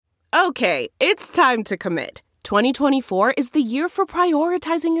Okay, it's time to commit. 2024 is the year for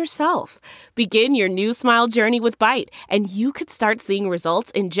prioritizing yourself. Begin your new smile journey with Byte, and you could start seeing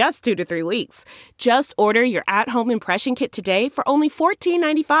results in just 2 to 3 weeks. Just order your at-home impression kit today for only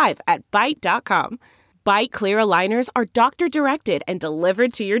 $14.95 at Byte.com. Byte Clear aligners are doctor-directed and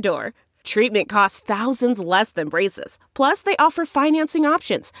delivered to your door. Treatment costs thousands less than braces. Plus, they offer financing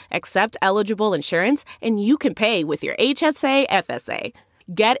options, accept eligible insurance, and you can pay with your HSA, FSA.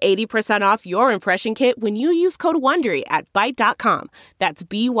 Get 80% off your impression kit when you use code WONDERY at Byte.com. That's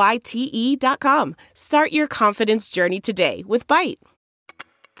BYTE.com. Start your confidence journey today with Byte.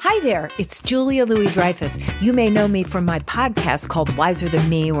 Hi there, it's Julia Louis-Dreyfus. You may know me from my podcast called Wiser Than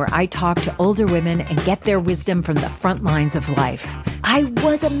Me, where I talk to older women and get their wisdom from the front lines of life. I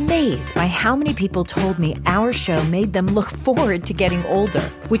was amazed by how many people told me our show made them look forward to getting older,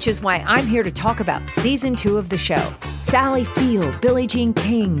 which is why I'm here to talk about season 2 of the show. Sally Field, Billie Jean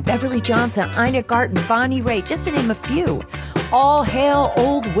King, Beverly Johnson, Ina Garten, Bonnie Raitt, just to name a few. All hail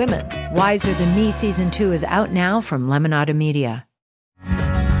old women. Wiser Than Me season 2 is out now from Lemonada Media.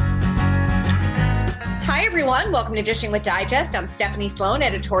 Hi, everyone. Welcome to Dishing with Digest. I'm Stephanie Sloan,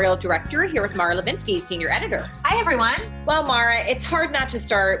 editorial director, here with Mara Levinsky, senior editor. Hi, everyone. Well, Mara, it's hard not to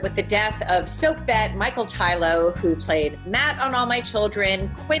start with the death of soap vet Michael Tylo, who played Matt on All My Children,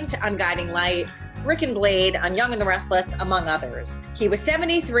 Quint on Guiding Light, Rick and Blade on Young and the Restless, among others. He was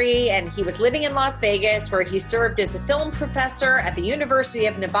 73 and he was living in Las Vegas, where he served as a film professor at the University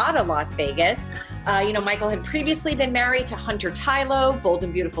of Nevada, Las Vegas. Michael had previously been married to Hunter Tylo, Bold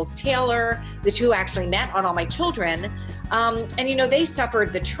and Beautiful's Taylor. The two actually met on All My Children. They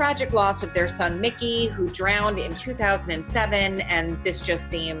suffered the tragic loss of their son, Mickey, who drowned in 2007. And this just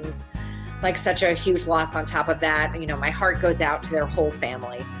seems like such a huge loss on top of that. My heart goes out to their whole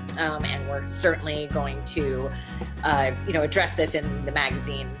family. And we're certainly going to, address this in the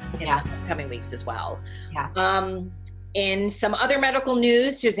magazine in the coming weeks as well. Yeah. In some other medical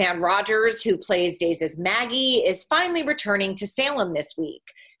news, Suzanne Rogers, who plays Days' Maggie, is finally returning to Salem this week.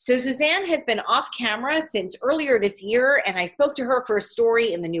 So Suzanne has been off camera since earlier this year, and I spoke to her for a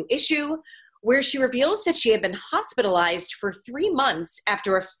story in the new issue where she reveals that she had been hospitalized for 3 months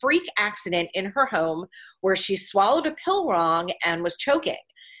after a freak accident in her home where she swallowed a pill wrong and was choking.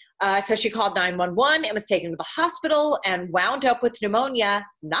 So she called 911 and was taken to the hospital and wound up with pneumonia,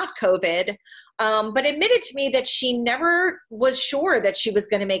 not COVID, but admitted to me that she never was sure that she was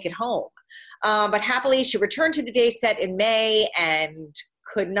going to make it home. But happily, she returned to the day set in May and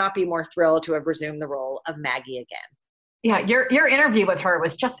could not be more thrilled to have resumed the role of Maggie again. Yeah, your interview with her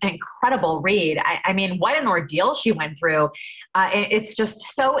was just an incredible read. I mean, what an ordeal she went through. It's just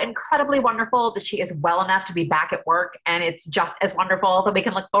so incredibly wonderful that she is well enough to be back at work. And it's just as wonderful that we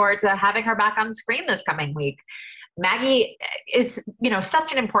can look forward to having her back on screen this coming week. Maggie is,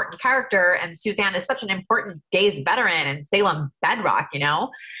 such an important character, and Suzanne is such an important Days veteran and Salem bedrock,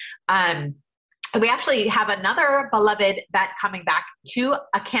 We actually have another beloved vet coming back to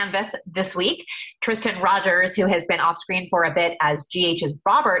a canvas this week. Tristan Rogers, who has been off screen for a bit as GH's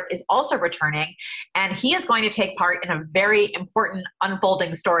Robert, is also returning, and he is going to take part in a very important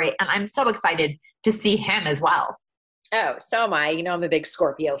unfolding story, and I'm so excited to see him as well. Oh, so am I. I'm a big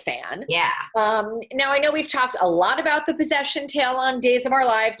Scorpio fan. Yeah. Now, I know we've talked a lot about the possession tale on Days of Our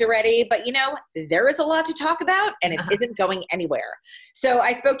Lives already, but, there is a lot to talk about, and it isn't going anywhere. So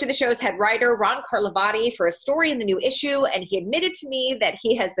I spoke to the show's head writer, Ron Carlivati, for a story in the new issue, and he admitted to me that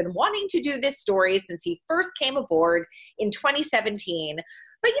he has been wanting to do this story since he first came aboard in 2017.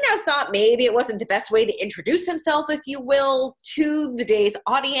 But, thought maybe it wasn't the best way to introduce himself, if you will, to the Days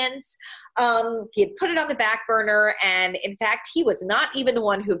audience. He had put it on the back burner, and in fact, he was not even the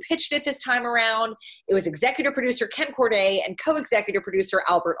one who pitched it this time around. It was executive producer Ken Corday and co-executive producer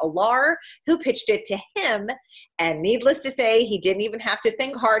Albert Alar who pitched it to him, and needless to say, he didn't even have to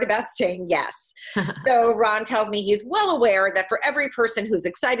think hard about saying yes. So Ron tells me he's well aware that for every person who's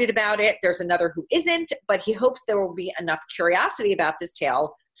excited about it, there's another who isn't, but he hopes there will be enough curiosity about this tale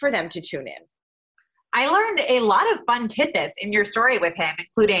for them to tune in. I learned a lot of fun tidbits in your story with him,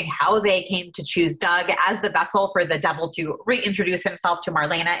 including how they came to choose Doug as the vessel for the devil to reintroduce himself to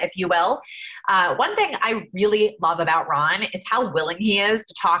Marlena, if you will. One thing I really love about Ron is how willing he is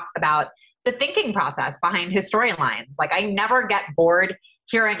to talk about the thinking process behind his storylines. Like, I never get bored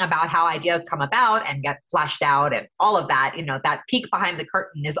hearing about how ideas come about and get fleshed out and all of that. That peek behind the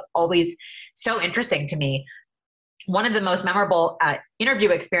curtain is always so interesting to me. One of the most memorable interview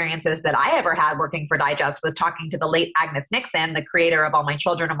experiences that I ever had working for Digest was talking to the late Agnes Nixon, the creator of All My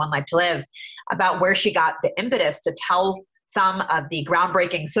Children and One Life to Live, about where she got the impetus to tell some of the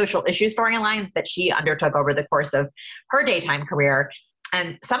groundbreaking social issue storylines that she undertook over the course of her daytime career.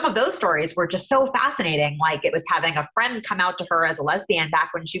 And some of those stories were just so fascinating. Like it was having a friend come out to her as a lesbian back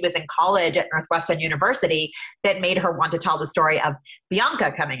when she was in college at Northwestern University that made her want to tell the story of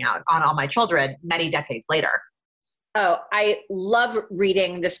Bianca coming out on All My Children many decades later. Oh, I love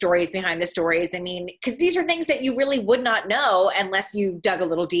reading the stories behind the stories. I mean, because these are things that you really would not know unless you dug a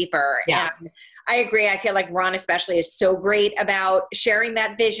little deeper. Yeah. And I agree. I feel like Ron especially is so great about sharing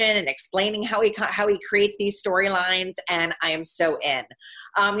that vision and explaining how he creates these storylines. And I am so in.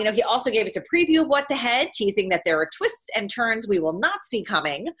 He also gave us a preview of what's ahead, teasing that there are twists and turns we will not see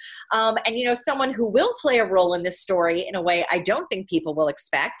coming. Someone who will play a role in this story in a way I don't think people will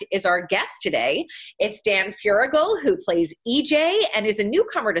expect is our guest today. It's Dan Feuerriegel, who plays EJ and is a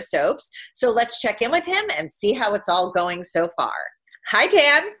newcomer to soaps. So let's check in with him and see how it's all going so far. Hi,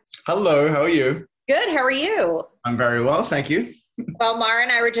 Dan. Hello, how are you? Good. How are you? I'm very well, thank you. Well, Mara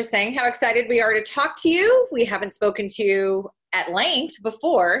and I were just saying how excited we are to talk to you. We haven't spoken to you at length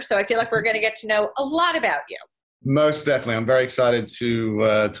before, so I feel like we're going to get to know a lot about you. Most definitely. I'm very excited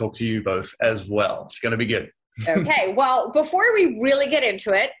to talk to you both as well. It's going to be good. Okay. Well, before we really get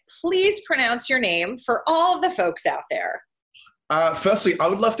into it, please pronounce your name for all of the folks out there. Firstly, I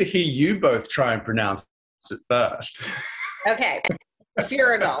would love to hear you both try and pronounce it first. Okay.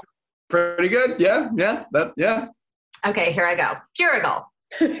 Feuerriegel. Pretty good. Yeah. Okay, here I go. Feuerriegel.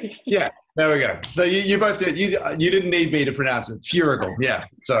 Yeah, there we go. So you both did. You didn't need me to pronounce it. Feuerriegel. Yeah.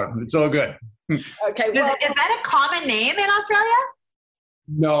 So it's all good. Okay. Well, is that a common name in Australia?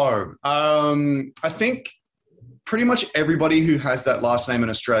 No. I think pretty much everybody who has that last name in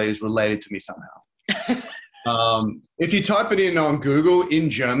Australia is related to me somehow. If you type it in on Google in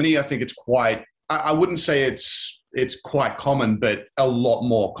Germany, I think it's quite, I wouldn't say it's quite common, but a lot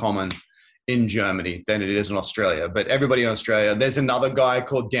more common in Germany than it is in Australia. But everybody in Australia, there's another guy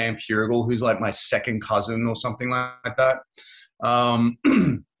called Dan Feuerriegel who's like my second cousin or something like that. I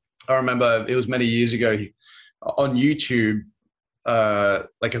remember it was many years ago on YouTube,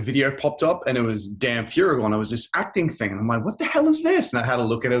 like a video popped up and it was Dan Feuerriegel and it was this acting thing. And I'm like, what the hell is this? And I had a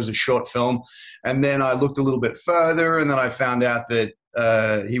look at it. It was a short film. And then I looked a little bit further and then I found out that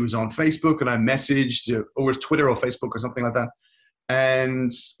he was on Facebook and I messaged, or it was Twitter or Facebook or something like that.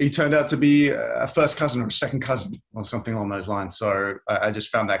 And he turned out to be a first cousin or a second cousin or something along those lines. So I just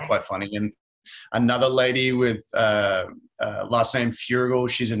found that quite funny. And another lady with last name Feuerriegel,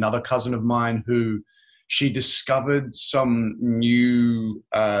 she's another cousin of mine who she discovered some new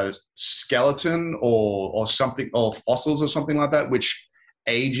skeleton or something, or fossils or something like that, which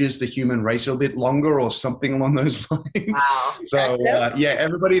ages the human race a bit longer or something along those lines. Wow. So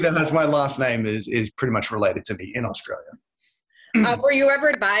everybody that has my last name is pretty much related to me in Australia. Were you ever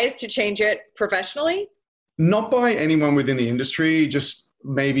advised to change it professionally? Not by anyone within the industry, just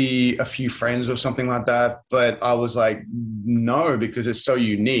maybe a few friends or something like that. But I was like, no, because it's so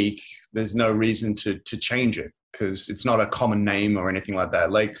unique. There's no reason to change it because it's not a common name or anything like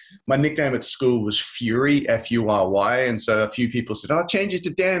that. Like my nickname at school was Fury, Fury. And so a few people said, oh, change it to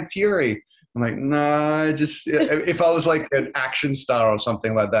Dan Fury. I'm like, nah, just if I was like an action star or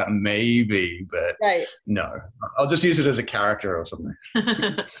something like that, maybe, but right. No, I'll just use it as a character or something.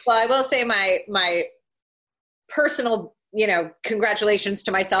 Well, I will say my personal, congratulations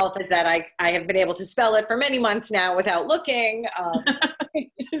to myself is that I have been able to spell it for many months now without looking.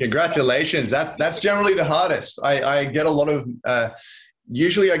 Congratulations. That's generally the hardest. I get a lot of,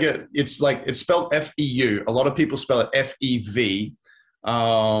 usually it's spelled F-E-U. A lot of people spell it F-E-V.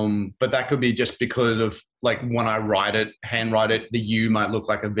 But that could be just because of like when I handwrite it, the U might look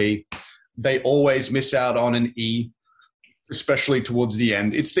like a V. They always miss out on an E, especially towards the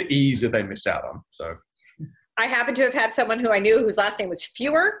end. It's the E's that they miss out on. So I happen to have had someone who I knew whose last name was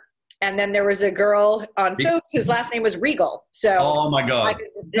Fewer. And then there was a girl on Soaps whose last name was Regal. So, oh my God.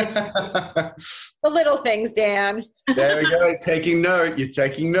 The little things, Dan. There we go. Taking note. You're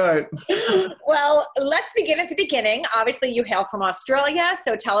taking note. Well, let's begin at the beginning. Obviously, you hail from Australia.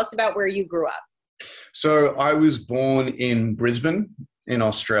 So tell us about where you grew up. So I was born in Brisbane in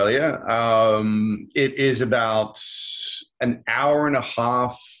Australia. It is about an hour and a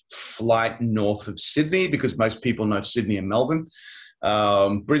half flight north of Sydney because most people know Sydney and Melbourne.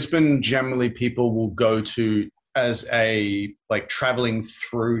 Brisbane, generally people will go to as a like traveling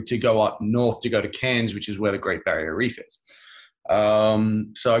through to go up north to go to Cairns, which is where the Great Barrier Reef is.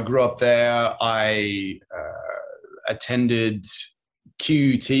 So I grew up there. I attended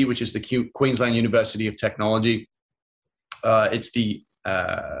QUT, which is the Queensland University of Technology. It's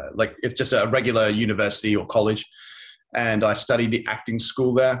it's just a regular university or college, and I studied the acting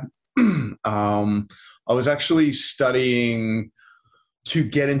school there. I was actually studying to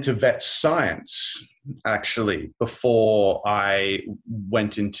get into vet science. actually, before I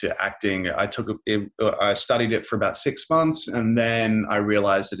went into acting. I studied it for about 6 months, and then I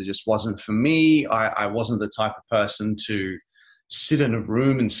realized that it just wasn't for me. I wasn't the type of person to sit in a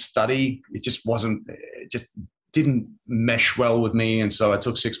room and study. It just didn't mesh well with me. And so I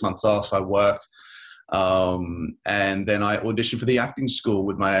took 6 months off. I worked. And then I auditioned for the acting school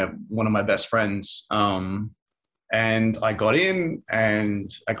with one of my best friends. And I got in,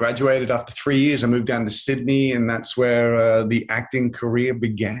 and I graduated after 3 years. I moved down to Sydney, and that's where the acting career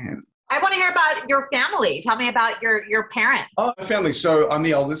began. I want to hear about your family. Tell me about your parents. Oh, my family. So I'm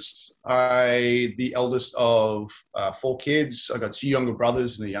the eldest. The eldest of 4 kids. I got 2 younger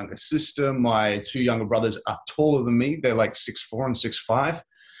brothers and a younger sister. My 2 younger brothers are taller than me. They're like 6'4" and 6'5".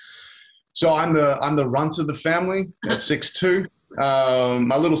 So I'm the runt of the family at 6'2".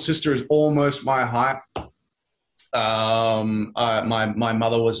 My little sister is almost my height. My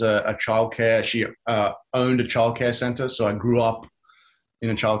mother was a childcare. She owned a childcare center, so I grew up in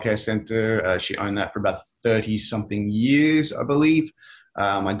a childcare center. She owned that for about 30-something years, I believe.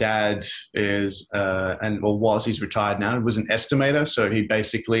 My dad he's retired now. He was an estimator, so he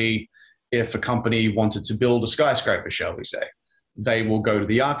basically, if a company wanted to build a skyscraper, shall we say, they will go to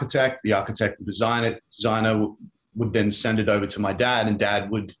the architect will design it. Designer would then send it over to my dad, and dad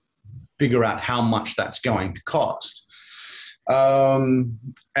would figure out how much that's going to cost. And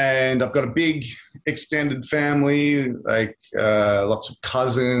I've got a big extended family, like lots of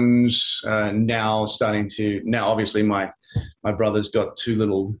cousins. Now obviously my brother's got 2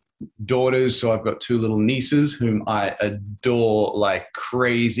 little daughters, so I've got 2 little nieces whom I adore like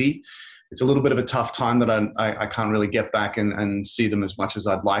crazy. It's a little bit of a tough time that I can't really get back and see them as much as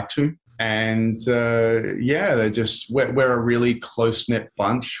I'd like to. And we're a really close-knit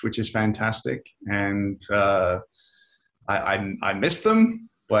bunch, which is fantastic. And I miss them,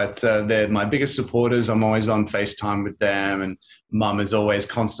 but they're my biggest supporters. I'm always on FaceTime with them, and Mum is always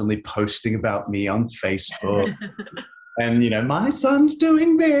constantly posting about me on Facebook. And, my son's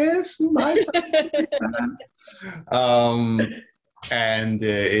doing this, my son's doing that. And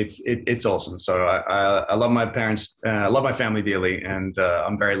it's awesome. So I love my parents, I love my family dearly, and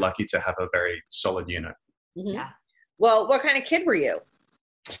I'm very lucky to have a very solid unit. Mm-hmm. Yeah. Well, what kind of kid were you?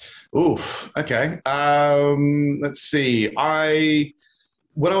 Oof. Okay. Let's see.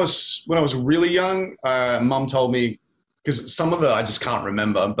 When I was really young, Mum told me, because some of it I just can't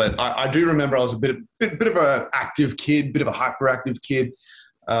remember, but I do remember I was a bit of an active kid, bit of a hyperactive kid.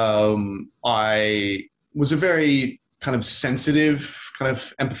 I was a very kind of sensitive, kind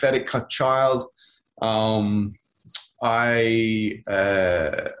of empathetic child.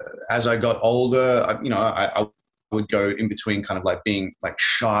 As I got older, I would go in between kind of like being like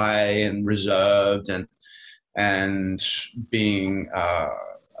shy and reserved and being a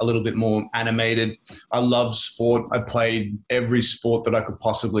little bit more animated. I love sport. I played every sport that I could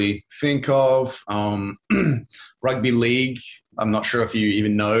possibly think of. Rugby league. I'm not sure if you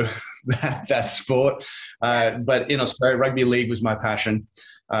even know that sport, but in Australia, rugby league was my passion.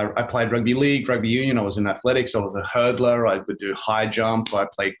 I played rugby league, rugby union. I was in athletics. I was a hurdler. I would do high jump. I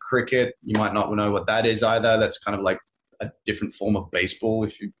played cricket. You might not know what that is either. That's kind of like a different form of baseball,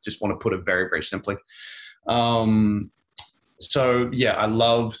 if you just want to put it very, very simply. So yeah, I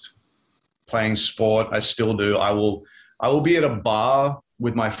loved playing sport. I still do. I will be at a bar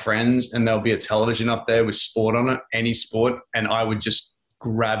with my friends, and there'll be a television up there with sport on it, any sport, and I would just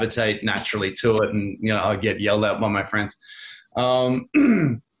gravitate naturally to it, and I'll get yelled at by my friends.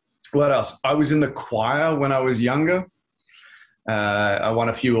 What else? I was in the choir when I was younger. I won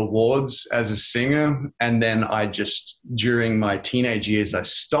a few awards as a singer, and then during my teenage years, I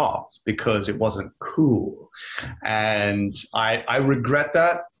stopped because it wasn't cool. And I regret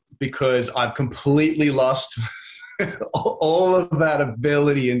that, because I've completely lost all of that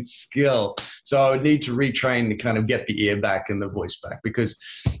ability and skill. So I would need to retrain to kind of get the ear back and the voice back, because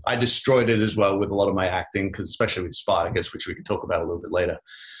I destroyed it as well with a lot of my acting, because especially with Spartacus, which we can talk about a little bit later.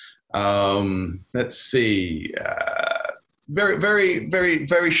 Let's see. Very, very, very,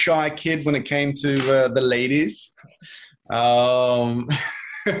 very shy kid when it came to the ladies. And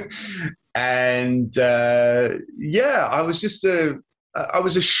I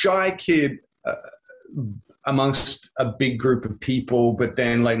was a shy kid amongst a big group of people, but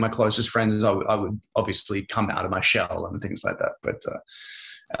then like my closest friends, I would obviously come out of my shell and things like that. But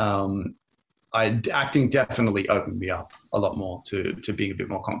acting definitely opened me up a lot more to being a bit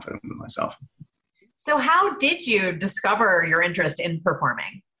more confident with myself. So how did you discover your interest in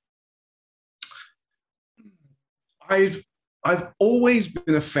performing? I've always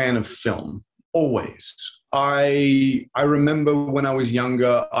been a fan of film, always. I remember when I was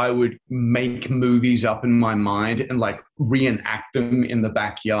younger, I would make movies up in my mind and like reenact them in the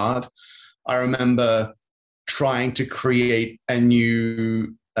backyard. I remember trying to create a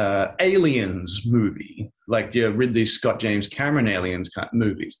new Aliens movie, like the Ridley Scott, James Cameron Aliens kind of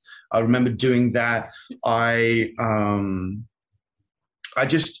movies. I remember doing that. I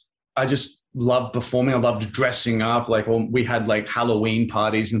just loved performing. I loved dressing up. Like we had like Halloween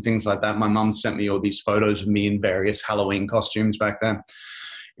parties and things like that. My mom sent me all these photos of me in various Halloween costumes back then.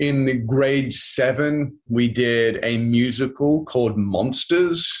 In the grade 7, we did a musical called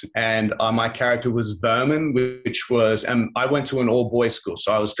Monsters, and my character was Vermin, which was, and I went to an all-boys school,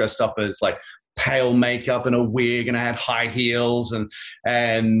 so I was dressed up as like pale makeup and a wig, and I had high heels,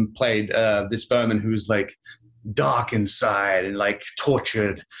 and played this Vermin who was like dark inside and like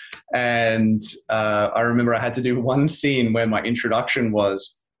tortured. And I remember I had to do one scene where my introduction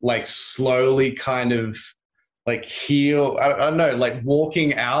was like slowly kind of like I don't know, like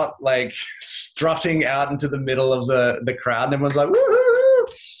walking out, like strutting out into the middle of the crowd, and everyone's like, woohoo,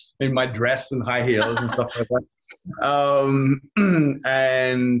 in my dress and high heels and stuff like that.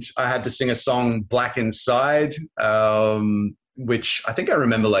 And I had to sing a song, Black Inside, which I think I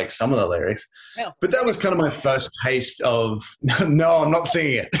remember like some of the lyrics. Yeah. But that was kind of my first taste of, no, I'm not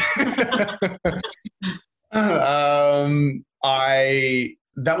singing it.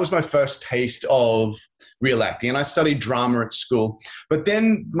 That was my first taste of real acting, and I studied drama at school. But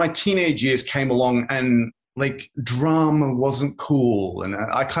then my teenage years came along, and like drama wasn't cool, and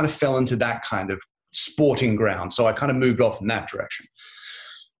I kind of fell into that kind of sporting ground. So I kind of moved off in that direction.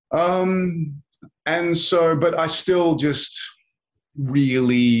 And so, but I still just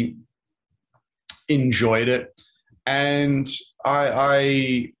really enjoyed it. And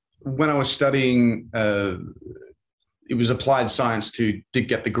when I was studying, it was applied science to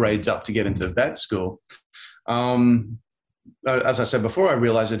get the grades up to get into vet school. As I said before, I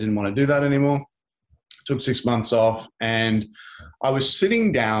realized I didn't want to do that anymore. Took 6 months off, and I was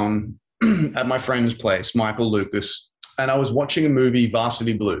sitting down at my friend's place, Michael Lucas, and I was watching a movie,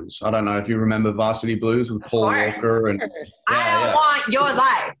 Varsity Blues. I don't know if you remember Varsity Blues with Paul Walker. And I don't want your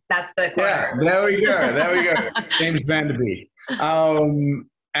life. That's the quote. Yeah, there we go. James Van Der Beek.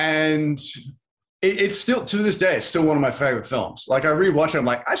 And it's still, to this day, it's still one of my favorite films. Like I rewatch it, I'm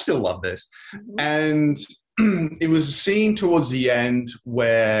like, I still love this. Mm-hmm. And it was a scene towards the end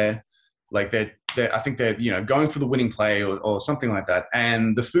where like I think they're, going for the winning play or something like that.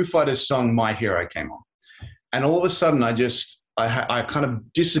 And the Foo Fighters song My Hero came on. And all of a sudden I kind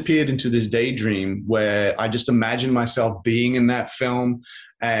of disappeared into this daydream where I just imagined myself being in that film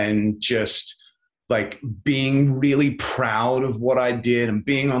and just like being really proud of what I did and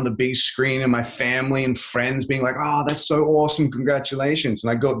being on the big screen and my family and friends being like, oh, that's so awesome. Congratulations.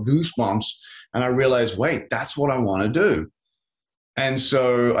 And I got goosebumps and I realized, wait, that's what I want to do. And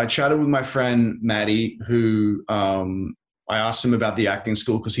so I chatted with my friend, Maddie, who I asked him about the acting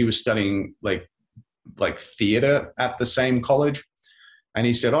school because he was studying like theater at the same college. And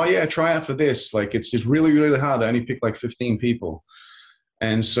he said, oh yeah, try out for this. Like it's really, really hard. They only picked like 15 people.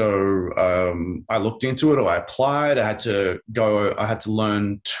 And so I looked into it, or I applied. I had to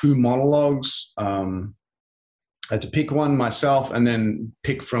learn 2 monologues. I had to pick one myself and then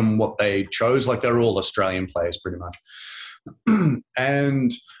pick from what they chose. Like they're all Australian plays pretty much.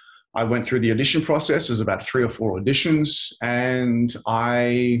 And I went through the audition process. There's about 3 or 4 auditions, and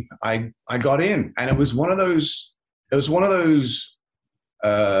I got in. And it was one of those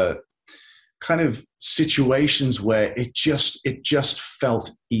kind of situations where it just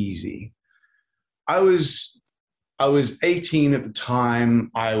felt easy. I was 18 at the time.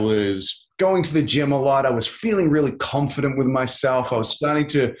 I was going to the gym a lot. I was feeling really confident with myself. I was starting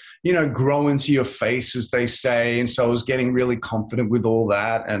to, grow into your face, as they say. And so I was getting really confident with all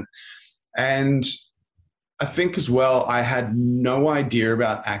that. And I think as well, I had no idea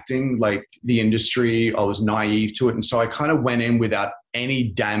about acting, like the industry. I was naive to it. And so I kind of went in without any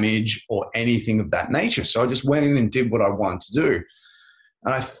damage or anything of that nature. So I just went in and did what I wanted to do.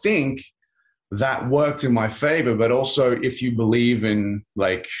 And I think that worked in my favor. But also, if you believe in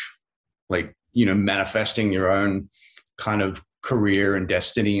like manifesting your own kind of career and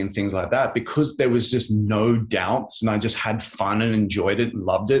destiny and things like that, because there was just no doubts and I just had fun and enjoyed it and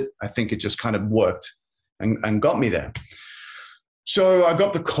loved it, I think it just kind of worked and got me there. So I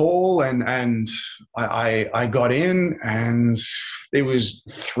got the call and I got in, and it was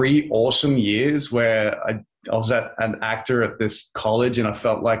 3 awesome years where I was an actor at this college and I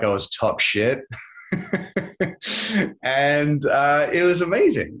felt like I was top shit. And it was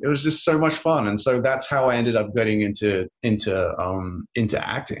amazing. It was just so much fun. And so that's how I ended up getting into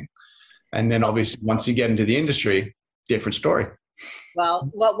acting. And then obviously once you get into the industry, different story. Well,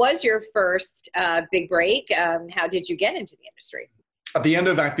 what was your first big break? How did you get into the industry? At the end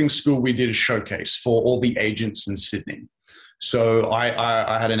of acting school, we did a showcase for all the agents in Sydney. So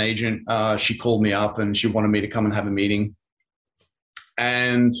I had an agent. She called me up and she wanted me to come and have a meeting.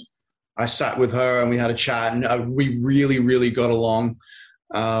 And I sat with her and we had a chat, and we really, really got along.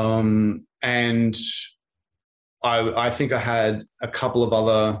 And I think I had a couple of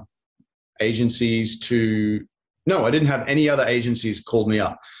other agencies I didn't have any other agencies called me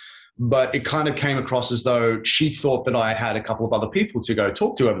up. But it kind of came across as though she thought that I had a couple of other people to go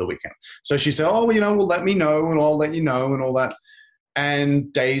talk to over the weekend. So she said, well, let me know and I'll let you know and all that.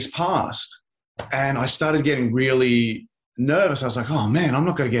 And days passed and I started getting really nervous. I was like, oh man, I'm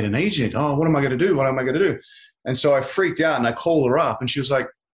not going to get an agent. Oh, what am I going to do? What am I going to do? And so I freaked out and I called her up and she was like,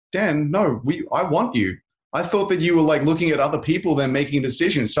 Dan, no, I want you. I thought that you were like looking at other people then making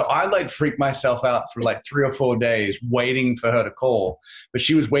decisions. So I like freaked myself out for like 3 or 4 days waiting for her to call, but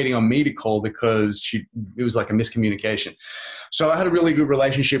she was waiting on me to call because it was like a miscommunication. So I had a really good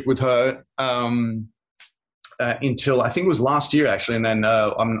relationship with her until I think it was last year actually. And then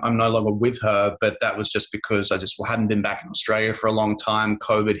I'm no longer with her, but that was just because I just hadn't been back in Australia for a long time.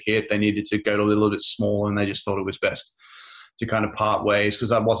 COVID hit, they needed to go to a little bit smaller and they just thought it was best to kind of part ways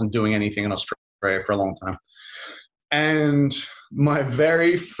because I wasn't doing anything in Australia for a long time. And my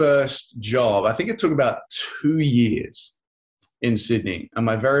very first job, I think it took about 2 years in Sydney. And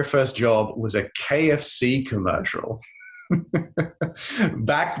my very first job was a KFC commercial.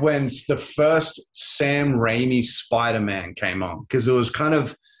 Back when the first Sam Raimi Spider-Man came on, because it was kind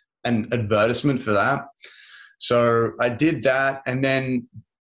of an advertisement for that. So I did that. And then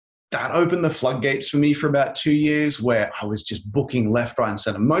that opened the floodgates for me for about 2 years where I was just booking left, right, and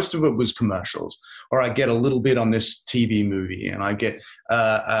center. Most of it was commercials, or I get a little bit on this TV movie and I got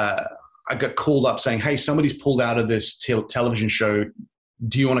called up saying, hey, somebody's pulled out of this television show.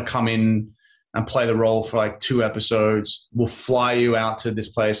 Do you want to come in and play the role for like 2 episodes? We'll fly you out to this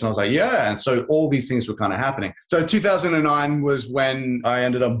place. And I was like, yeah. And so all these things were kind of happening. So 2009 was when I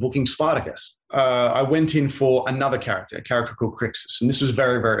ended up booking Spartacus. I went in for another character, a character called Crixus. And this was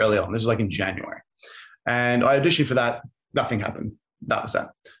very, very early on. This was like in January. And I auditioned for that. Nothing happened. That was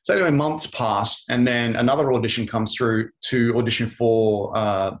that. So anyway, months passed. And then another audition comes through to audition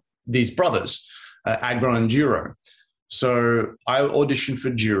for these brothers, Agron and Juro. So I auditioned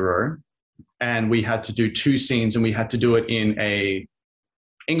for Juro. And we had to do 2 scenes and we had to do it in a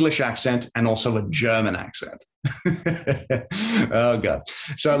English accent and also a German accent. Oh God.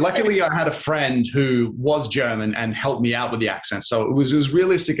 So luckily I had a friend who was German and helped me out with the accent. So it was as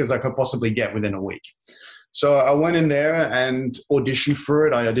realistic as I could possibly get within a week. So I went in there and auditioned for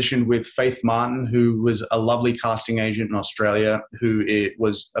it. I auditioned with Faith Martin, who was a lovely casting agent in Australia, who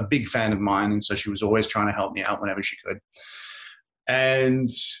was a big fan of mine. And so she was always trying to help me out whenever she could. And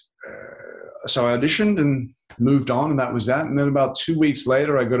so I auditioned and moved on, and that was that. And then about 2 weeks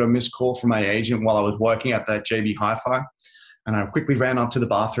later, I got a missed call from my agent while I was working at that JB Hi-Fi. And I quickly ran up to the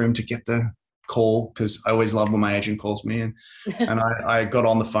bathroom to get the call because I always love when my agent calls me. And I got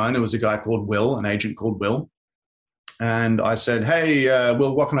on the phone. It was a guy called Will, an agent called Will. And I said, hey,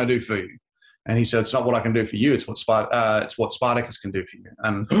 Will, what can I do for you? And he said, it's not what I can do for you. It's what Spartacus can do for you.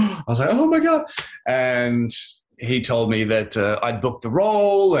 And I was like, oh my God. And he told me that I'd booked the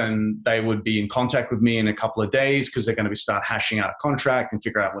role and they would be in contact with me in a couple of days because they're going to start hashing out a contract and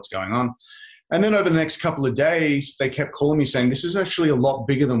figure out what's going on. And then over the next couple of days, they kept calling me saying, this is actually a lot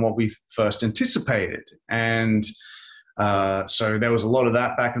bigger than what we first anticipated. And so there was a lot of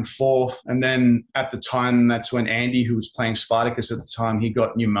that back and forth. And then at the time, that's when Andy, who was playing Spartacus at the time, he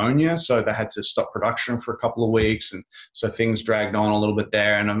got pneumonia. So they had to stop production for a couple of weeks. And so things dragged on a little bit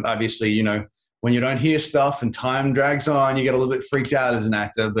there. And obviously, when you don't hear stuff and time drags on, you get a little bit freaked out as an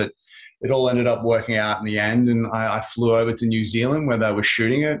actor, but it all ended up working out in the end. And I flew over to New Zealand where they were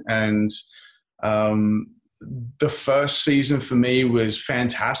shooting it. And the first season for me was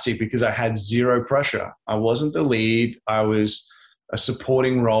fantastic because I had zero pressure. I wasn't the lead. I was a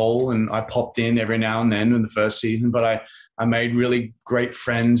supporting role and I popped in every now and then in the first season, but I made really great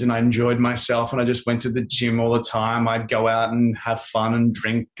friends and I enjoyed myself and I just went to the gym all the time. I'd go out and have fun and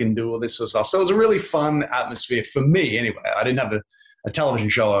drink and do all this sort of stuff. So it was a really fun atmosphere for me anyway. I didn't have a television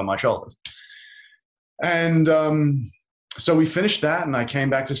show on my shoulders. And so we finished that and I came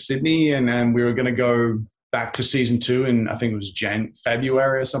back to Sydney and we were going to go back to season 2 in, I think it was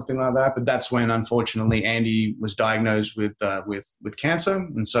February or something like that. But that's when, unfortunately, Andy was diagnosed with cancer.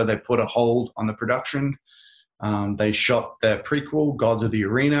 And so they put a hold on the production. They shot their prequel, Gods of the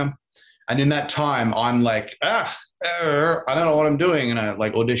Arena. And in that time, I'm like, I don't know what I'm doing. And I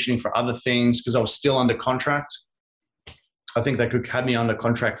like auditioning for other things because I was still under contract. I think they could have me under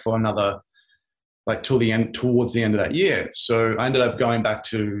contract for another, like towards the end of that year. So I ended up going back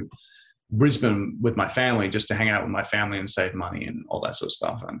to Brisbane with my family just to hang out with my family and save money and all that sort of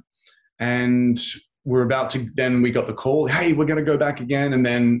stuff. And we're about to, then we got the call, hey, we're going to go back again. And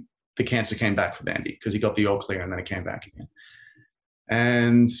then the cancer came back for Andy because he got the all clear and then it came back again.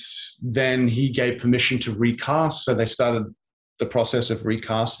 And then he gave permission to recast. So they started the process of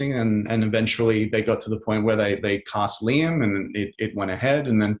recasting and eventually they got to the point where they cast Liam and it went ahead.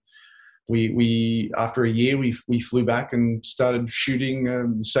 And then we after a year, we flew back and started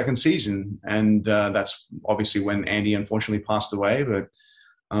shooting the second season. And that's obviously when Andy unfortunately passed away. But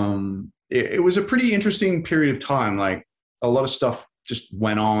it was a pretty interesting period of time. Like a lot of stuff just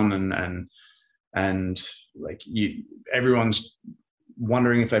went on and like everyone's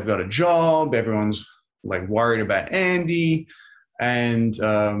wondering if they've got a job. Everyone's like worried about Andy. And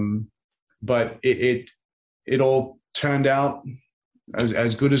but it all turned out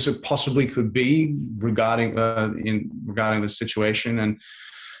as good as it possibly could be regarding the situation. And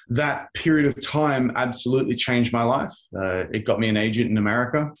that period of time absolutely changed my life. It got me an agent in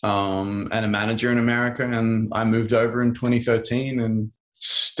America and a manager in America. And I moved over in 2013 and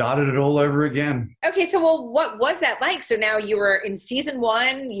started it all over again. Okay, so well, what was that like? So now you were in season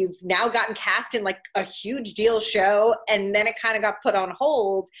 1, you've now gotten cast in like a huge deal show, and then it kind of got put on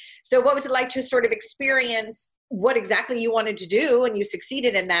hold. So what was it like to sort of experience what exactly you wanted to do and you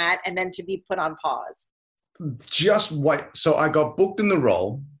succeeded in that, and then to be put on pause? So I got booked in the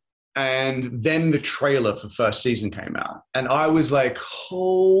role, and then the trailer for first season came out, and I was like,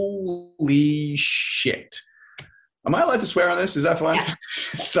 holy shit. Am I allowed to swear on this? Is that fine? Yeah.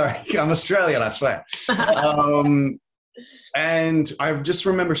 Sorry, I'm Australian, I swear. And I just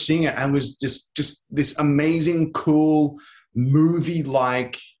remember seeing it and it was just this amazing, cool,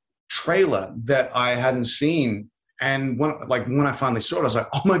 movie-like trailer that I hadn't seen. And when I finally saw it, I was like,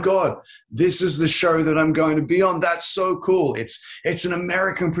 oh my God, this is the show that I'm going to be on. That's so cool. It's an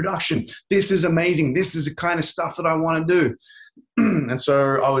American production. This is amazing. This is the kind of stuff that I want to do. And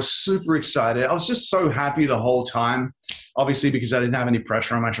so I was super excited. I was just so happy the whole time, obviously, because I didn't have any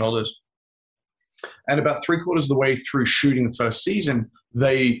pressure on my shoulders. And about 3/4 of the way through shooting the first season,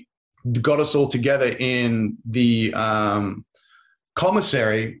 they got us all together in the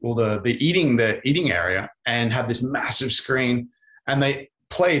commissary or the eating area and had this massive screen, and they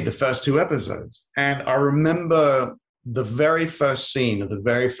played the first 2 episodes. And I remember the very first scene of the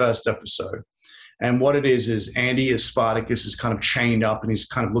very first episode. And what it is Andy as Spartacus is kind of chained up and he's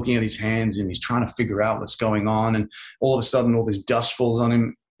kind of looking at his hands and he's trying to figure out what's going on. And all of a sudden, all this dust falls on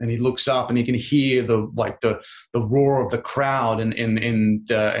him and he looks up and he can hear the roar of the crowd in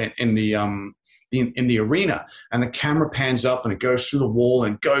the arena. And the camera pans up and it goes through the wall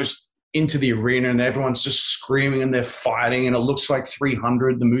and goes into the arena and everyone's just screaming and they're fighting and it looks like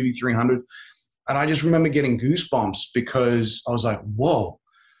 300, the movie 300. And I just remember getting goosebumps because I was like, whoa.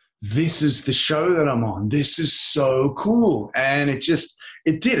 This is the show that I'm on. This is so cool. And it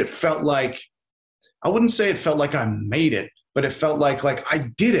felt like, I wouldn't say it felt like I made it, but it felt like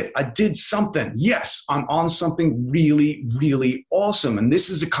I did it. I did something. Yes, I'm on something really, really awesome. And this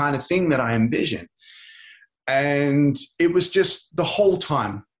is the kind of thing that I envision. And it was just the whole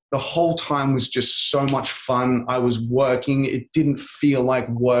time was just so much fun. I was working. It didn't feel like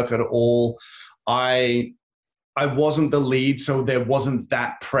work at all. I wasn't the lead, so there wasn't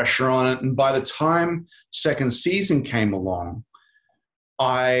that pressure on it. And by the time second season came along,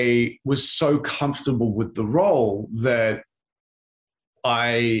 I was so comfortable with the role that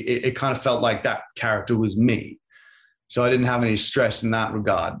it kind of felt like that character was me. So I didn't have any stress in that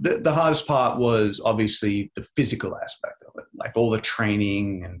regard. The hardest part was obviously the physical aspect of it, like all the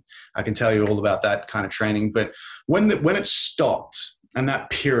training, and I can tell you all about that kind of training. But when it stopped and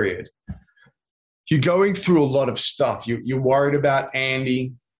that period, you're going through a lot of stuff. You're worried about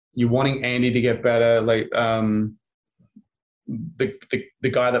Andy. You're wanting Andy to get better. Like the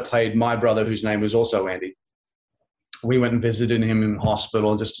guy that played my brother, whose name was also Andy, we went and visited him in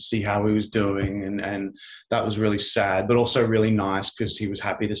hospital just to see how he was doing. And that was really sad, but also really nice because he was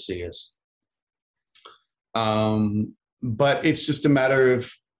happy to see us. But it's just a matter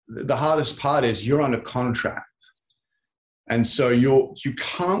of, the hardest part is you're under contract. And so you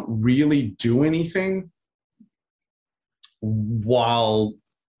can't really do anything while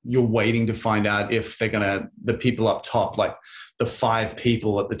you're waiting to find out if the people up top, like the 5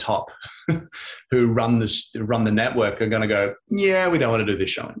 people at the top who run the network are going to go, yeah, we don't want to do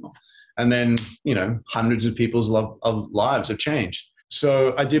this show anymore. And then, hundreds of people's lives have changed.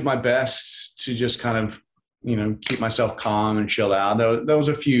 So I did my best to just kind of, keep myself calm and chill out. There was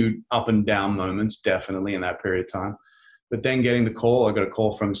a few up and down moments, definitely, in that period of time. But then getting the call, I got a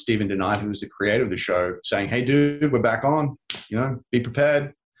call from Stephen DeKnight, who was the creator of the show, saying, "Hey, dude, we're back on. Be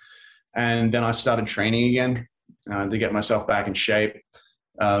prepared." And then I started training again to get myself back in shape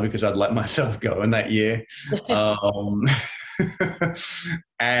because I'd let myself go in that year.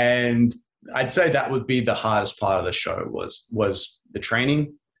 And I'd say that would be the hardest part of the show was the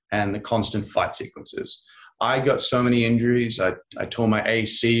training and the constant fight sequences. I got so many injuries. I tore my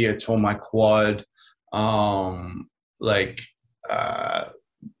AC, I tore my quad. I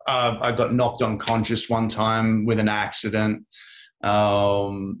got knocked unconscious one time with an accident.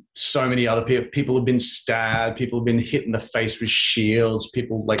 So many other people have been stabbed. People have been hit in the face with shields.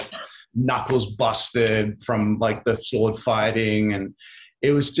 People knuckles busted from the sword fighting. And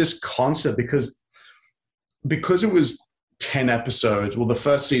it was just constant because it was 10 episodes. Well, the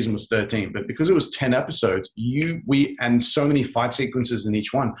first season was 13, but because it was 10 episodes, and so many fight sequences in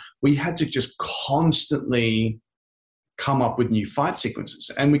each one, we had to just constantly come up with new fight sequences.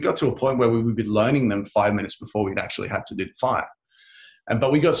 And we got to a point where we would be learning them 5 minutes before we'd actually had to do the fight.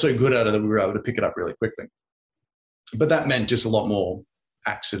 But we got so good at it that we were able to pick it up really quickly. But that meant just a lot more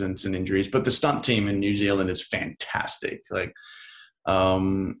accidents and injuries. But the stunt team in New Zealand is fantastic. They're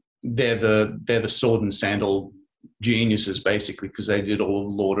the sword and sandal geniuses, basically, because they did all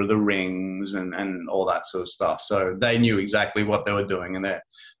of Lord of the Rings and all that sort of stuff. So they knew exactly what they were doing. And they're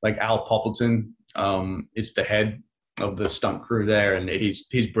Al Poppleton is the head of the stunt crew there, and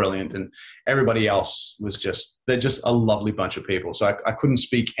he's brilliant, and everybody else they're just a lovely bunch of people. So I couldn't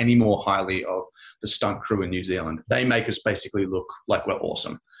speak any more highly of the stunt crew in New Zealand. They make us basically look like we're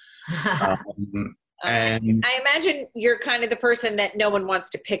awesome. And I imagine you're kind of the person that no one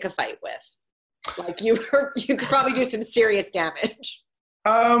wants to pick a fight with. You could probably do some serious damage.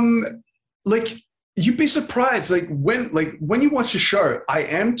 You'd be surprised. When you watch the show, I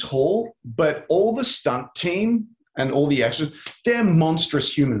am tall, but all the stunt team and all the extras, they're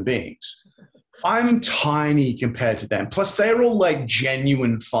monstrous human beings. I'm tiny compared to them. Plus, they're all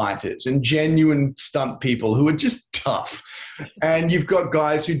genuine fighters and genuine stunt people who are just tough. And you've got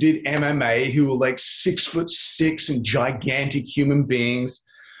guys who did MMA who were 6'6" and gigantic human beings.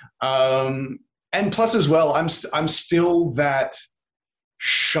 And plus, as well, I'm still that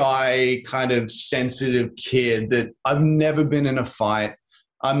shy, kind of sensitive kid that I've never been in a fight.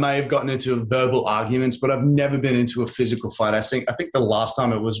 I may have gotten into verbal arguments, but I've never been into a physical fight. I think the last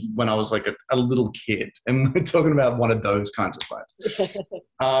time it was when I was a little kid, and we're talking about one of those kinds of fights.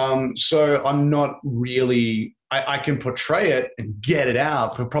 So I'm not really. I can portray it and get it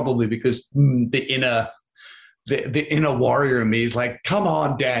out, but probably because the inner warrior in me is come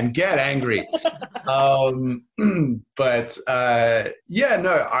on, Dan, get angry. I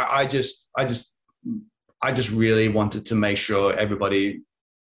just really wanted to make sure everybody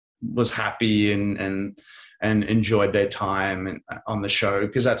was happy and enjoyed their time on the show,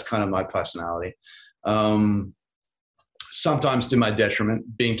 because that's kind of my personality. Sometimes to my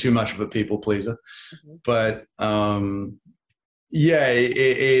detriment, being too much of a people pleaser. Mm-hmm. But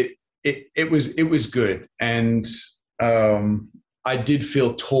it was good, and I did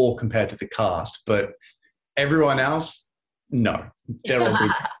feel tall compared to the cast, but everyone else, no,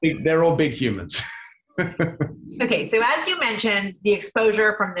 they're all big humans. Okay, so as you mentioned, the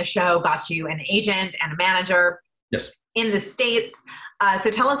exposure from the show got you an agent and a manager. Yes. In the States.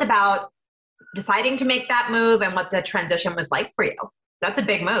 So tell us about deciding to make that move and what the transition was like for you. That's a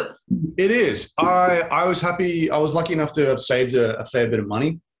big move. It is. I was happy. I was lucky enough to have saved a fair bit of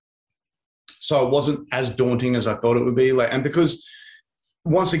money, so it wasn't as daunting as I thought it would be. And because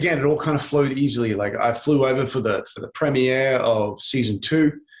once again, it all kind of flowed easily. I flew over for the premiere of season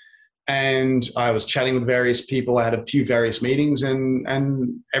 2. And I was chatting with various people. I had a few various meetings,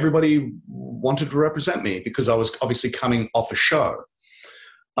 and everybody wanted to represent me because I was obviously coming off a show.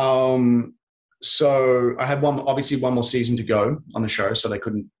 So I had one more season to go on the show, so they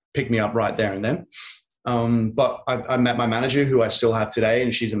couldn't pick me up right there and then. But I met my manager, who I still have today,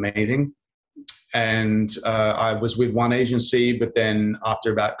 and she's amazing. And I was with one agency, but then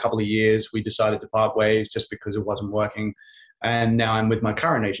after about a couple of years, we decided to part ways just because it wasn't working. And now I'm with my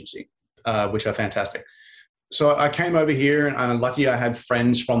current agency, which are fantastic. So I came over here, and I'm lucky I had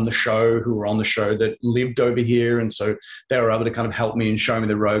friends from the show who were on the show that lived over here. And so they were able to kind of help me and show me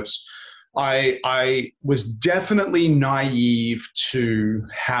the ropes. I was definitely naive to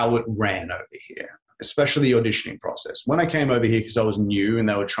how it ran over here, especially the auditioning process. When I came over here, because I was new and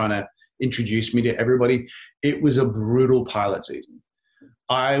they were trying to introduce me to everybody, it was a brutal pilot season.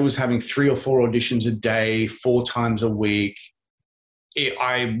 I was having 3 or 4 auditions a day, 4 times a week.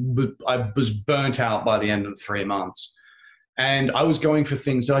 I was burnt out by the end of the 3 months. And I was going for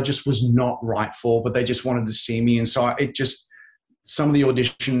things that I just was not right for, but they just wanted to see me. And so some of the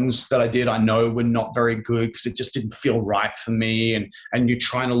auditions that I did, I know were not very good because it just didn't feel right for me. And you're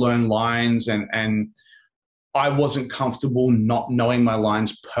trying to learn lines, and I wasn't comfortable not knowing my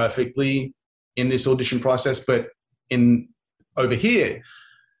lines perfectly in this audition process. But over here,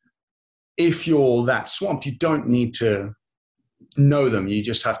 if you're that swamped, you don't need to know them. You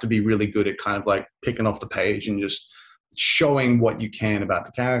just have to be really good at kind of like picking off the page and just showing what you can about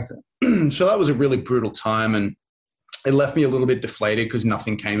the character. So that was a really brutal time, and it left me a little bit deflated because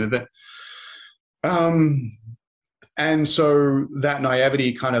nothing came of it. And so that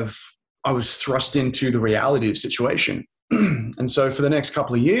naivety I was thrust into the reality of the situation. And so for the next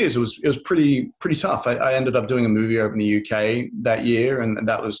couple of years, it was pretty tough. I ended up doing a movie over in the UK that year, and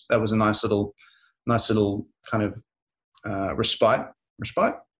that was a nice little kind of respite.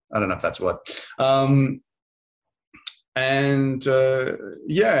 I don't know if that's what. And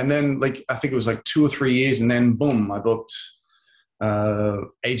then like I think it was like 2 or 3 years, and then boom, I booked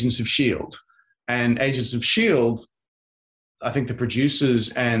Agents of S.H.I.E.L.D. And Agents of S.H.I.E.L.D., I think the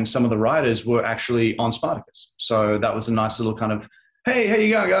producers and some of the writers were actually on Spartacus. So that was a nice little kind of, hey, how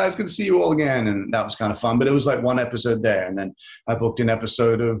you going, guys? Good to see you all again. And that was kind of fun. But it was like one episode there. And then I booked an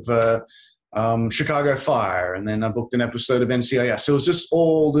episode of Chicago Fire. And then I booked an episode of NCIS. So it was just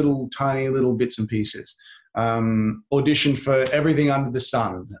all little tiny little bits and pieces. Auditioned for everything under the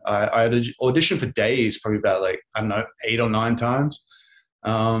sun. I had auditioned for days, probably about 8 or 9 times.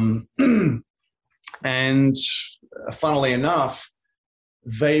 And funnily enough,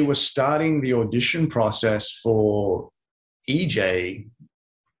 they were starting the audition process for EJ.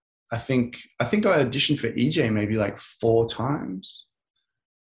 I think I auditioned for EJ maybe like 4 times,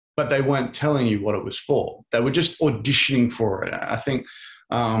 but they weren't telling you what it was for. They were just auditioning for it. I think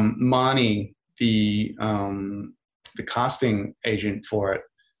Marnie, the casting agent for it,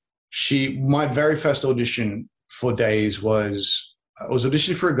 my very first audition for Days I was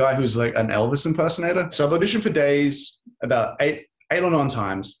auditioning for a guy who's like an Elvis impersonator. So I've auditioned for Days about 8 or 9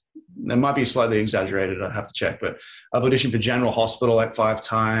 times. That might be slightly exaggerated. I have to check, but I've auditioned for General Hospital like 5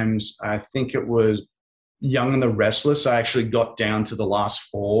 times. I think it was Young and the Restless. I actually got down to the last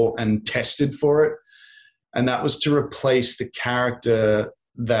 4 and tested for it. And that was to replace the character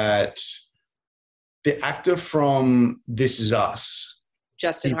that the actor from This Is Us.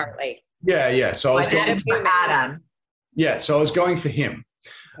 Justin Hartley. Yeah. So I was going for Adam. Yeah, so I was going for him.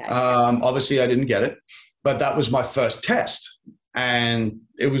 Okay. Obviously, I didn't get it, but that was my first test. And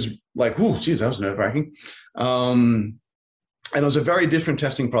it was like, ooh, geez, that was nerve-wracking. And it was a very different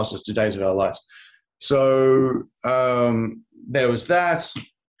testing process to Days of Our Lives. So there was that.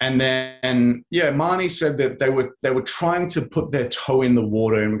 And then, Marnie said that they were trying to put their toe in the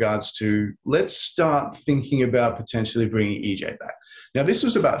water in regards to, let's start thinking about potentially bringing EJ back. Now, this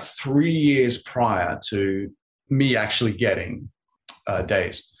was about 3 years prior to me actually getting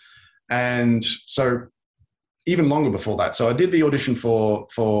Days. And so even longer before that. So I did the audition for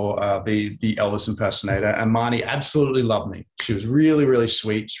the Elvis impersonator, and Marnie absolutely loved me. She was really, really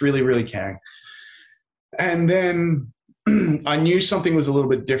sweet. She's really, really caring. And then I knew something was a little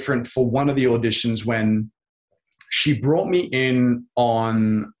bit different for one of the auditions when she brought me in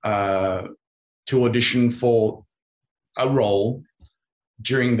on to audition for a role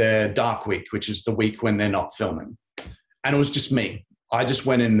during their dark week, which is the week when they're not filming. And it was just me. I just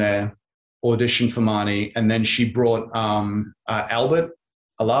went in there, auditioned for Marnie, and then she brought Albert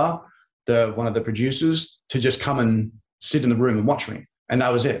Allah, one of the producers, to just come and sit in the room and watch me. And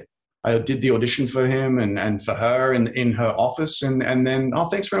that was it. I did the audition for him and for her in her office, and then, oh,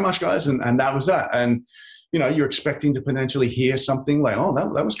 thanks very much, guys. And that was that. And, you're expecting to potentially hear something like, oh,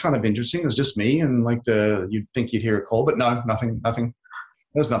 that was kind of interesting. It was just me. And you'd think you'd hear a call, but no, nothing.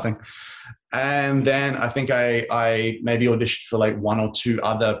 There was nothing. And then I think I maybe auditioned for like 1 or 2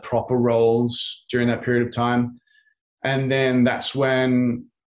 other proper roles during that period of time. And then that's when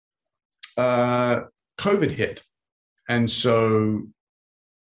COVID hit. And so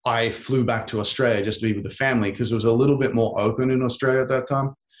I flew back to Australia just to be with the family because it was a little bit more open in Australia at that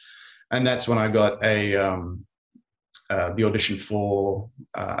time. And that's when I got the audition for,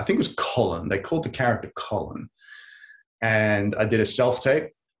 I think it was Colin. They called the character Colin. And I did a self-tape.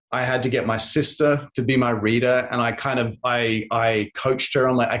 I had to get my sister to be my reader. And I coached her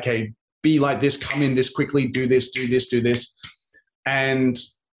on like, okay, be like this, come in this quickly, do this, do this, do this. And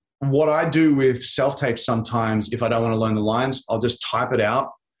what I do with self-tape sometimes, if I don't want to learn the lines, I'll just type it out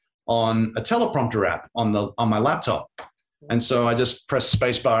on a teleprompter app on my laptop. And so I just press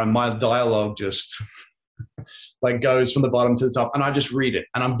spacebar and my dialogue just like goes from the bottom to the top, and I just read it,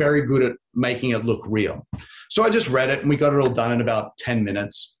 and I'm very good at making it look real. So I just read it, and we got it all done in about 10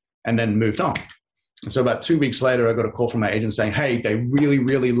 minutes and then moved on. And so about 2 weeks later, I got a call from my agent saying, hey, they really,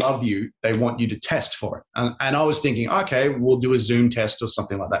 really love you. They want you to test for it. And I was thinking, okay, we'll do a Zoom test or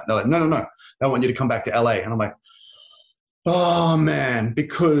something like that. No, no. They want you to come back to LA. And I'm like, oh man,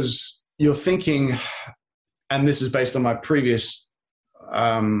 because you're thinking, and this is based on my previous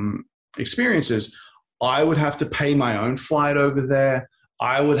experiences, I would have to pay my own flight over there.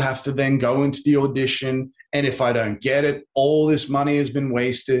 I would have to then go into the audition. And if I don't get it, all this money has been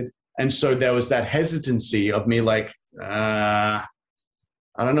wasted. And so there was that hesitancy of me like, I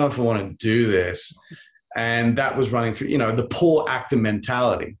don't know if I want to do this. And that was running through, the poor actor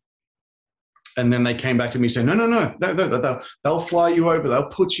mentality. And then they came back to me saying, no, they'll fly you over. They'll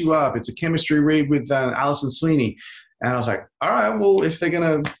put you up. It's a chemistry read with Alison Sweeney. And I was like, all right, well, if they're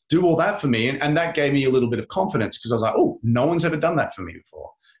going to do all that for me. And that gave me a little bit of confidence because I was like, oh, no one's ever done that for me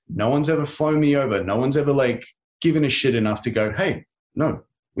before. No one's ever flown me over. No one's ever like given a shit enough to go, hey, no,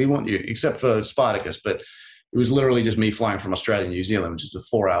 we want you, except for Spartacus. But it was literally just me flying from Australia to New Zealand, which is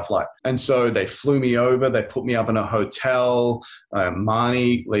a 4-hour flight. And so they flew me over. They put me up in a hotel.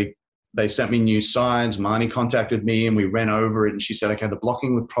 Marnie, they sent me new signs. Marnie contacted me and we ran over it. And she said, okay, the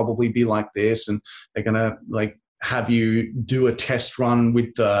blocking would probably be like this. And they're going to have you do a test run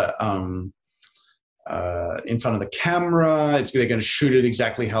with the in front of the camera. They're going to shoot it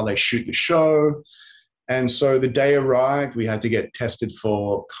exactly how they shoot the show. And so the day arrived, we had to get tested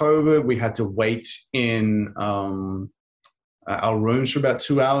for COVID. We had to wait in our rooms for about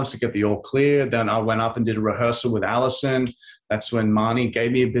 2 hours to get the all clear. Then I went up and did a rehearsal with Alison. That's when Marnie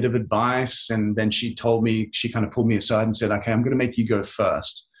gave me a bit of advice. And then she told me, she kind of pulled me aside and said, okay, I'm going to make you go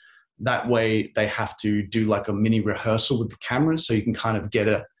first. That way they have to do like a mini rehearsal with the cameras so you can kind of get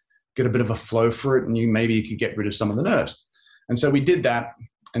a bit of a flow for it, and maybe you could get rid of some of the nerves. And so we did that.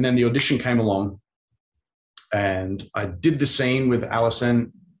 And then the audition came along and I did the scene with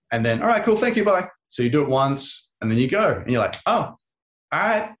Alison, and then, all right, cool. Thank you. Bye. So you do it once and then you go and you're like, oh, all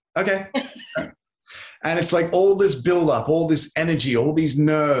right. Okay. And it's like all this build up, all this energy, all these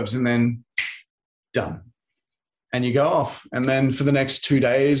nerves, and then done. And you go off. And then for the next 2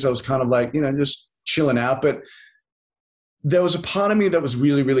 days, I was kind of like, just chilling out. But there was a part of me that was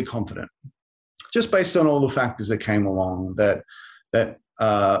really, really confident, just based on all the factors that came along, that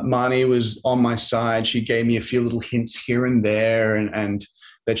Marnie was on my side. She gave me a few little hints here and there, and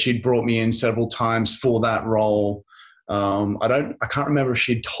that she'd brought me in several times for that role. I can't remember if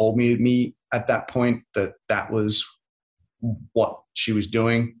she'd told me at that point that was what she was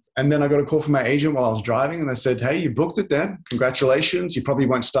doing. And then I got a call from my agent while I was driving, and they said, hey, you booked it then. Congratulations. You probably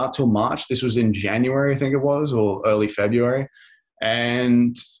won't start till March. This was in January, I think it was, or early February.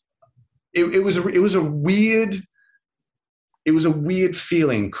 And it was a weird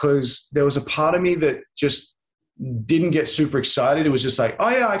feeling, because there was a part of me that just didn't get super excited. It was just like, oh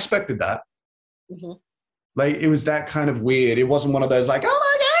yeah, I expected that. Mm-hmm. Like, it was that kind of weird. It wasn't one of those like, oh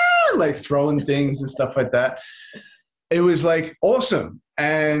my God, like throwing things and stuff like that. It was like awesome.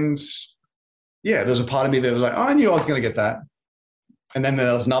 And yeah, there's a part of me that was like, oh, I knew I was going to get that. And then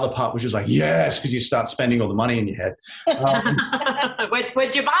there was another part which was like, yes, because you start spending all the money in your head.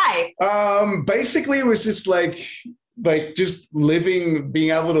 What'd you buy? Basically, it was just like just living,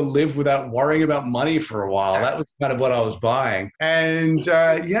 being able to live without worrying about money for a while. That was kind of what I was buying. And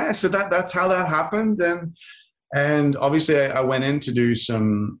yeah, so that's how that happened. And obviously I went in to do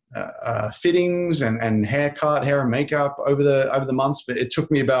some fittings and hair and makeup over the months. But it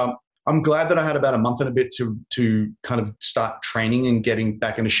took me I'm glad that I had about a month and a bit to kind of start training and getting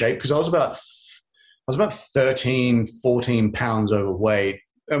back into shape, because I was about 13, 14 pounds overweight.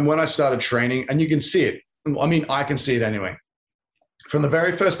 And when I started training, and you can see it, I mean, I can see it anyway. From the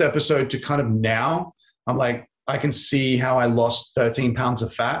very first episode to kind of now, I'm like, I can see how I lost 13 pounds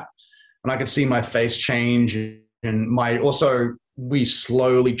of fat, and I could see my face change, and we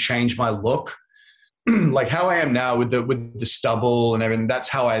slowly changed my look. Like how I am now with the stubble and everything, that's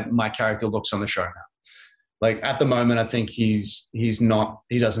how my character looks on the show now. Like at the moment, I think he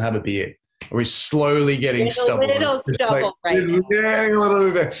doesn't have a beard, or he's slowly getting stubble. A little stubble right now. Yeah, a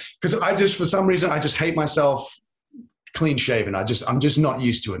little bit. Because for some reason, I just hate myself clean shaven. I'm just not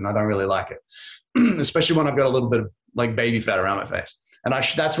used to it, and I don't really like it. Especially when I've got a little bit of like baby fat around my face. And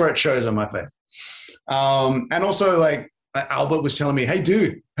that's where it shows on my face. And also like Albert was telling me, hey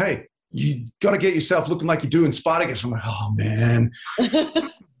dude, you got to get yourself looking like you do in Spartacus. I'm like, oh man.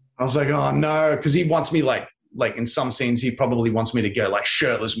 I was like, oh no. Cause he wants me like in some scenes, he probably wants me to go like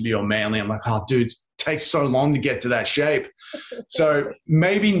shirtless and be all manly. I'm like, oh dude, takes so long to get to that shape. So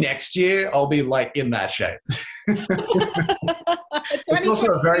maybe next year I'll be like in that shape. It's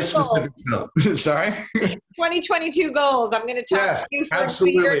also a very specific film. Sorry? 2022 goals. I'm going to talk to you for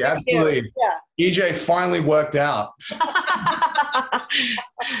absolutely. Yeah. EJ finally worked out.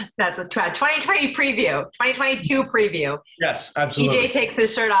 That's a 2020 preview, 2022 preview. Yes, absolutely. EJ takes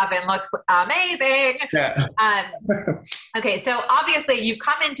his shirt off and looks amazing. Yeah. Okay, so obviously you've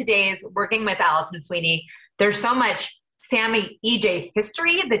come in today's working with Allison Sweeney. There's so much Sammy EJ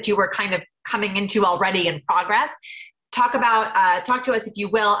history that you were kind of coming into already in progress. Talk to us, if you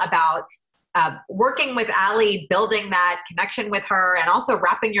will, about working with Allie, building that connection with her, and also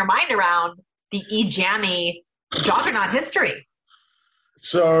wrapping your mind around the E-Jammy juggernaut history.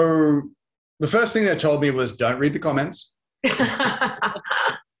 So the first thing they told me was, don't read the comments.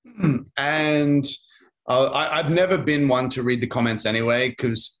 And I've never been one to read the comments anyway,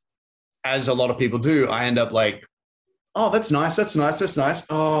 because as a lot of people do, I end up like, oh, that's nice.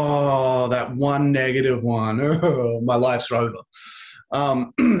 Oh, that one negative one. Oh, my life's over.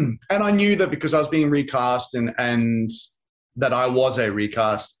 And I knew that because I was being recast and that I was a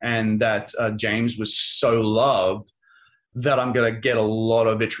recast and that James was so loved that I'm going to get a lot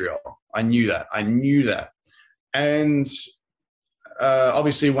of vitriol. I knew that. And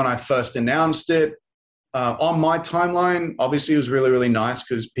obviously when I first announced it, on my timeline, obviously it was really, really nice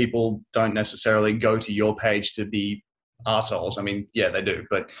because people don't necessarily go to your page to be assholes. I mean, yeah, they do,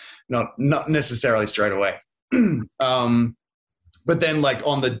 but not necessarily straight away. But then like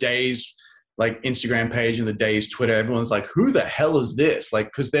on the Days like Instagram page and the Days Twitter, everyone's like, who the hell is this? Like,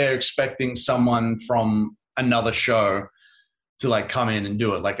 because they're expecting someone from another show to like come in and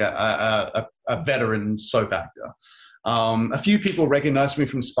do it, like a veteran soap actor. A few people recognized me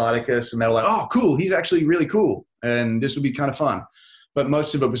from Spartacus and they were like, oh, cool, he's actually really cool and this would be kind of fun. But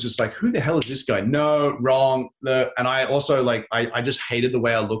most of it was just like, who the hell is this guy? No, wrong. And I also like, I just hated the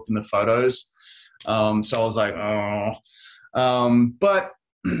way I looked in the photos. So I was like, oh. But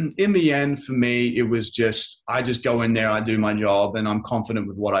in the end, for me, it was just, I just go in there, I do my job and I'm confident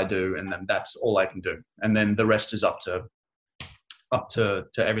with what I do. And then that's all I can do. And then the rest is up to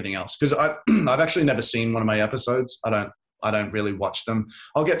everything else. Cause I've actually never seen one of my episodes. I don't really watch them.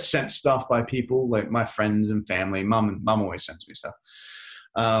 I'll get sent stuff by people like my friends and family. Mum always sends me stuff.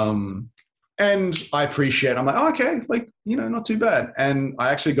 And I appreciate it. I'm like, oh, okay, like, you know, not too bad. And I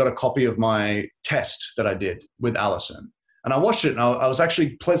actually got a copy of my test that I did with Allison. And I watched it and I was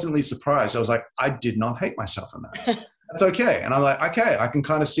actually pleasantly surprised. I was like, I did not hate myself in that. That's okay. And I'm like, okay, I can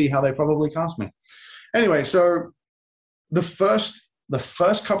kind of see how they probably cast me. Anyway, so the first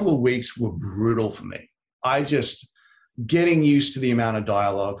couple of weeks were brutal for me. Getting used to the amount of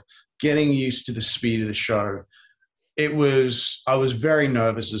dialogue, getting used to the speed of the show. I was very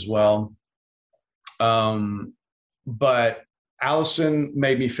nervous as well. But Allison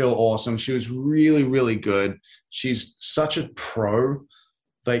made me feel awesome. She was really, really good. She's such a pro.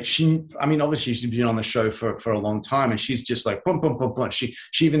 Like obviously she's been on the show for a long time and she's just like, boom, boom, boom, boom. She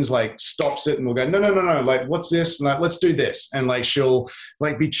even's like stops it and we'll go, no. Like, what's this? And like, let's do this. And like, she'll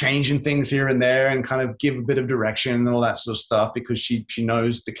like be changing things here and there and kind of give a bit of direction and all that sort of stuff because she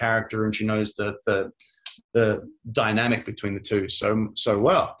knows the character and she knows the dynamic between the two so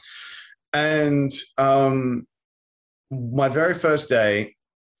well. And, my very first day,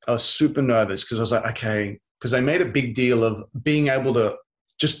 I was super nervous because I was like, okay, because I made a big deal of being able to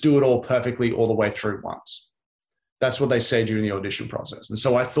just do it all perfectly all the way through once. That's what they say during the audition process. And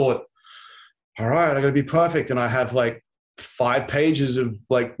so I thought, all right, I got to be perfect. And I have like 5 pages of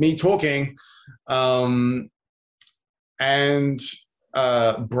like me talking. And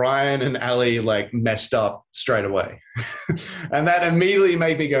Brian and Ali like messed up straight away. And that immediately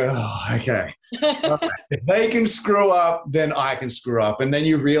made me go, oh, okay. If they can screw up, then I can screw up. And then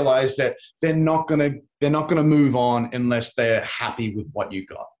you realize that they're not gonna move on unless they're happy with what you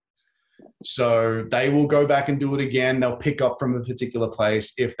got. So they will go back and do it again. They'll pick up from a particular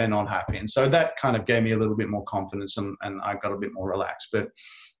place if they're not happy. And so that kind of gave me a little bit more confidence and I got a bit more relaxed. But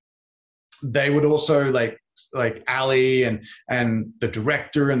they would also like Ali and the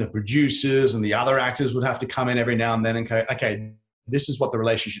director and the producers and the other actors would have to come in every now and then and go, okay, this is what the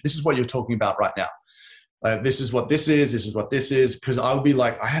relationship, this is what you're talking about right now. This is what this is. This is what this is. Because I would be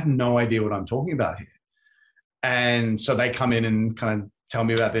like, I have no idea what I'm talking about here. And so they come in and kind of tell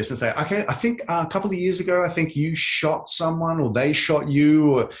me about this and say, okay, I think a couple of years ago, I think you shot someone or they shot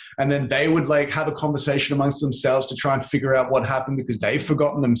you. And then they would like have a conversation amongst themselves to try and figure out what happened because they've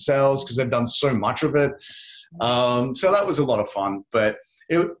forgotten themselves because they've done so much of it. So that was a lot of fun, but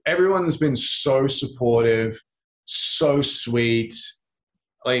everyone's been so supportive, so sweet.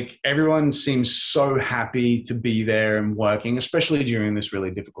 like everyone seems so happy to be there and working, especially during this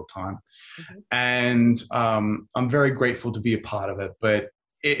really difficult time. Mm-hmm. And I'm very grateful to be a part of it, but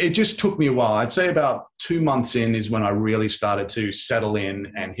it just took me a while. I'd say about 2 months in is when I really started to settle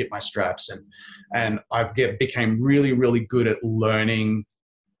in and hit my straps. And became really, really good at learning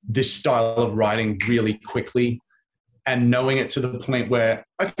this style of writing really quickly and knowing it to the point where,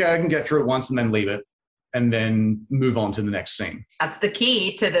 okay, I can get through it once and then leave it and then move on to the next scene. That's the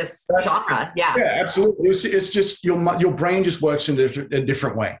key to this genre. Yeah. Yeah, absolutely. It's just your brain just works in a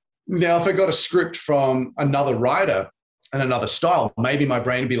different way. Now, if I got a script from another writer and another style, maybe my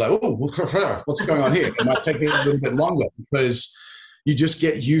brain would be like, oh, what's going on here? It might take me a little bit longer because you just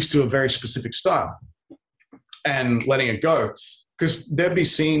get used to a very specific style and letting it go. Because there'd be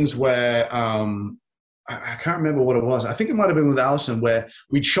scenes where I can't remember what it was. I think it might have been with Allison where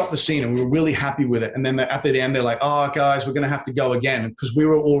we'd shot the scene and we were really happy with it. And then at the end, they're like, oh, guys, we're going to have to go again because we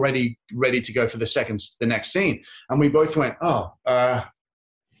were already ready to go for the next scene. And we both went, oh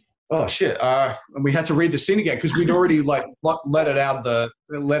shit. And we had to read the scene again because we'd already let it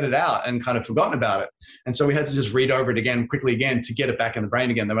out and kind of forgotten about it. And so we had to just read over it again, quickly again to get it back in the brain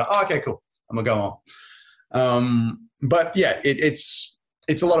again. They were like, oh, okay, cool. I'm going to go on. But yeah, it's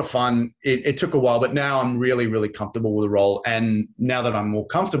a lot of fun. It took a while, but now I'm really, really comfortable with the role. And now that I'm more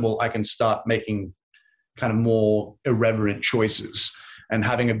comfortable, I can start making kind of more irreverent choices and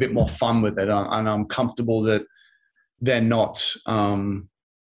having a bit more fun with it. And I'm comfortable that they're not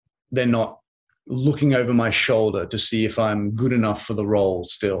looking over my shoulder to see if I'm good enough for the role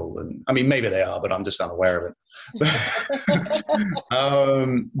still. And I mean, maybe they are, but I'm just unaware of it.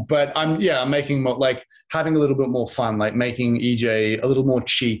 But I'm making more, like having a little bit more fun, like making EJ a little more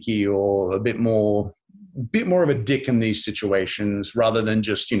cheeky or a bit more of a dick in these situations rather than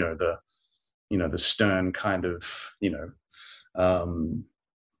just, the stern kind of,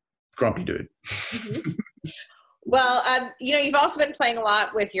 grumpy dude. Mm-hmm. Well, you've also been playing a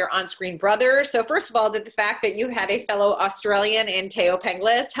lot with your on-screen brother. So first of all, did the fact that you had a fellow Australian in Teo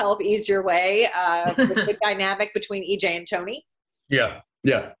Penglis help ease your way with the dynamic between EJ and Tony? Yeah.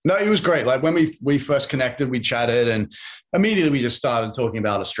 No, he was great. Like when we first connected, we chatted and immediately we just started talking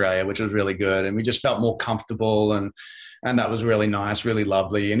about Australia, which was really good. And we just felt more comfortable and that was really nice, really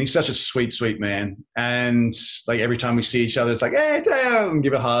lovely. And he's such a sweet, sweet man. And like every time we see each other, it's like, hey, Teo, and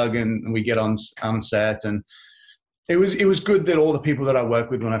give a hug and we get on set. And it was good that all the people that I worked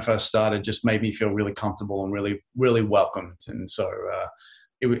with when I first started just made me feel really comfortable and really, really welcomed. And so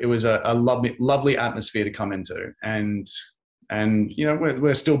it was a lovely atmosphere to come into. And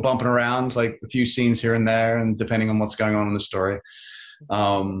we're still bumping around like a few scenes here and there, and depending on what's going on in the story.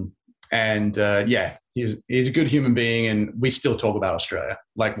 He's a good human being, and we still talk about Australia,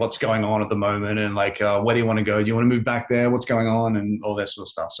 like what's going on at the moment, and like where do you want to go? Do you want to move back there? What's going on, and all that sort of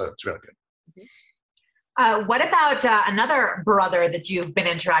stuff. So it's really good. What about another brother that you've been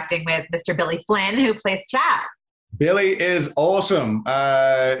interacting with, Mr. Billy Flynn, who plays Chad? Billy is awesome.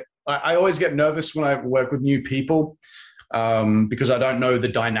 I always get nervous when I work with new people because I don't know the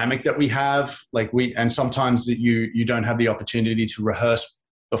dynamic that we have. And sometimes that you don't have the opportunity to rehearse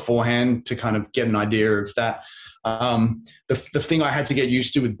beforehand to kind of get an idea of that. The thing I had to get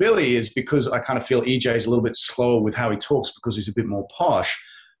used to with Billy is because I kind of feel EJ is a little bit slower with how he talks because he's a bit more posh.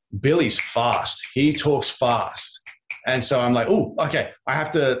 Billy's fast. He talks fast. And so I'm like, oh, okay, I have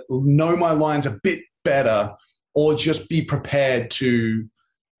to know my lines a bit better or just be prepared to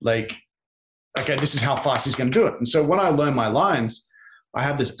like, okay, this is how fast he's going to do it. And so when I learn my lines, I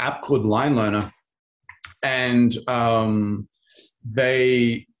have this app called Line Learner, and I'll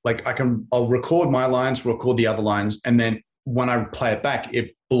record my lines, record the other lines, and then when I play it back,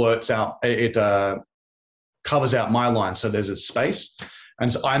 it blurts out, it covers out my lines. So there's a space.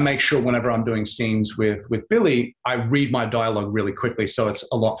 And so I make sure whenever I'm doing scenes with Billy, I read my dialogue really quickly. So it's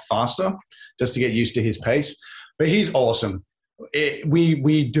a lot faster just to get used to his pace. But he's awesome.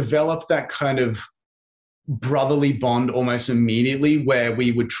 We developed that kind of brotherly bond almost immediately where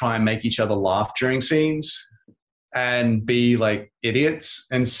we would try and make each other laugh during scenes and be like idiots.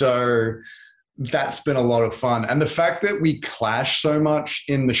 And so that's been a lot of fun. And the fact that we clash so much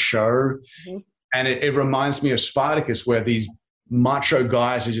in the show, and it reminds me of Spartacus where these macho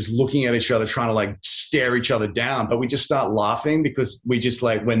guys are just looking at each other, trying to like stare each other down, but we just start laughing because we just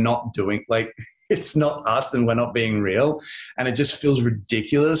like, we're not doing like, it's not us and we're not being real. And it just feels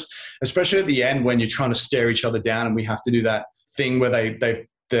ridiculous, especially at the end when you're trying to stare each other down and we have to do that thing where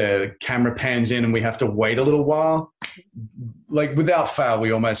the camera pans in and we have to wait a little while. Like without fail,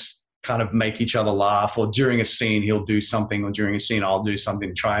 we almost kind of make each other laugh, or during a scene he'll do something, or during a scene I'll do something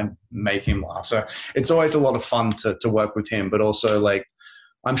to try and make him laugh. So it's always a lot of fun to work with him, but also like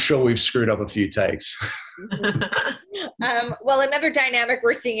I'm sure we've screwed up a few takes. Well, another dynamic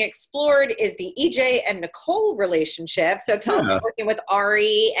we're seeing explored is the EJ and Nicole relationship. So tell us about working with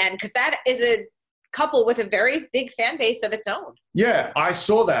Ari, and because that is a couple with a very big fan base of its own. Yeah, I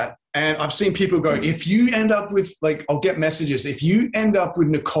saw that. And I've seen people go, if you end up with, like, I'll get messages, if you end up with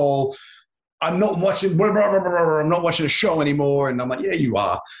Nicole, I'm not watching a show anymore. And I'm like, yeah, you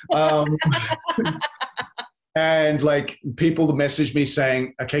are. And like people message me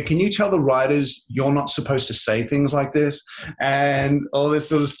saying, okay, can you tell the writers you're not supposed to say things like this and all this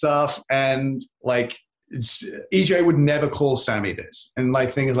sort of stuff? And like EJ would never call Sammy this and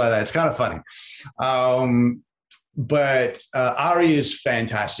like things like that. It's kind of funny. But Ari is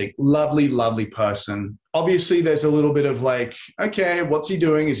fantastic. Lovely, lovely person. Obviously, there's a little bit of like, okay, what's he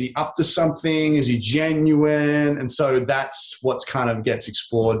doing? Is he up to something? Is he genuine? And so that's what's kind of gets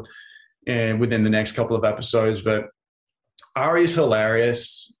explored within the next couple of episodes. But Ari is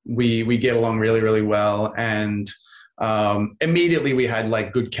hilarious. We get along really, really well. And immediately we had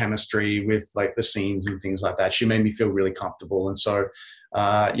like good chemistry with like the scenes and things like that. She made me feel really comfortable. And so,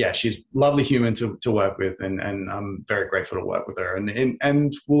 yeah, she's a lovely human to work with. And I'm very grateful to work with her.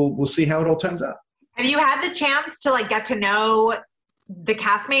 And we'll see how it all turns out. Have you had the chance to like get to know the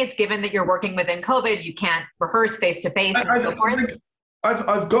castmates, given that you're working within COVID, you can't rehearse face-to-face and so forth?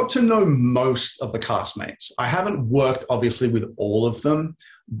 I've got to know most of the castmates. I haven't worked obviously with all of them,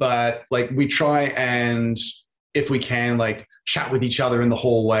 but like we try and if we can like chat with each other in the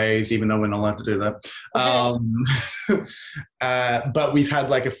hallways, even though we're not allowed to do that. But we've had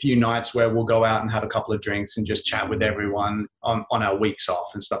like a few nights where we'll go out and have a couple of drinks and just chat with everyone on our weeks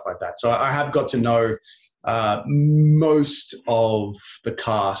off and stuff like that. So I have got to know most of the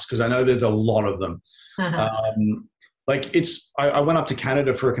cast because I know there's a lot of them. Like I went up to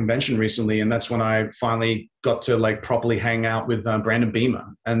Canada for a convention recently, and that's when I finally got to like properly hang out with Brandon Beamer.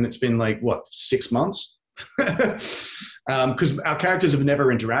 And it's been like, what, 6 months? Because our characters have never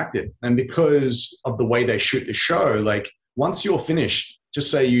interacted. And because of the way they shoot the show, like once you're finished, just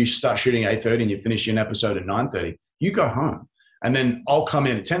say you start shooting at 8:30 and you finish an episode at 9:30, you go home. And then I'll come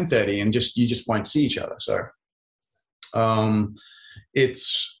in at 10:30 and you just won't see each other. So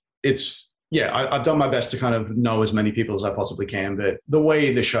yeah, I've done my best to kind of know as many people as I possibly can, but the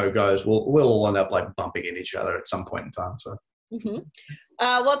way the show goes, we'll all end up like bumping into each other at some point in time. So,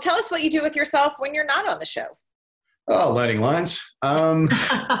 well, tell us what you do with yourself when you're not on the show. Oh, learning lines.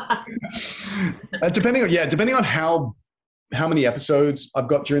 Depending on how many episodes I've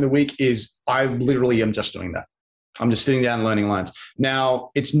got during the week I literally am just doing that. I'm just sitting down and learning lines.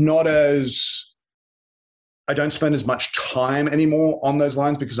 Now, it's not I don't spend as much time anymore on those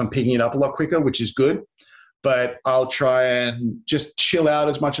lines because I'm picking it up a lot quicker, which is good. But I'll try and just chill out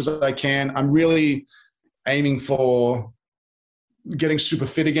as much as I can. I'm really aiming for getting super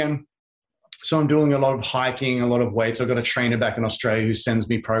fit again. So I'm doing a lot of hiking, a lot of weights. I've got a trainer back in Australia who sends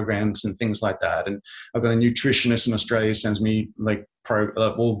me programs and things like that. And I've got a nutritionist in Australia who sends me like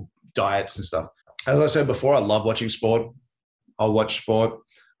all diets and stuff. As I said before, I love watching sport. I'll watch sport.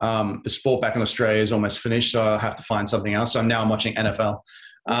 The sport back in Australia is almost finished, so I have to find something else. So now I'm watching NFL.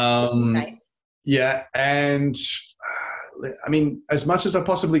 Nice. Yeah, and I mean, as much as I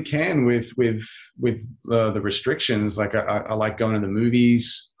possibly can with the restrictions. Like I like going to the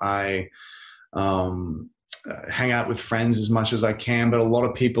movies. I hang out with friends as much as I can, but a lot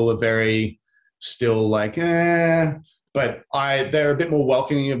of people are very still like, But they're a bit more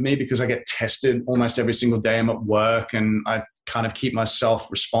welcoming of me because I get tested almost every single day. I'm at work and I kind of keep myself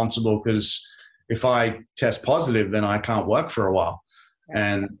responsible because if I test positive, then I can't work for a while.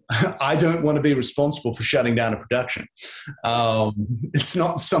 And I don't want to be responsible for shutting down a production. It's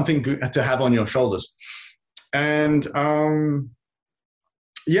not something good to have on your shoulders. And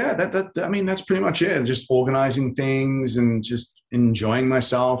yeah, I mean, that's pretty much it. Just organizing things and just enjoying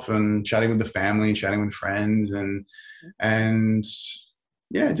myself and chatting with the family and chatting with friends and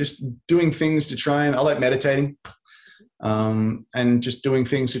yeah, just doing things to try and I like meditating and just doing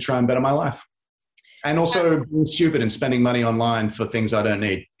things to try and better my life. And also being stupid and spending money online for things I don't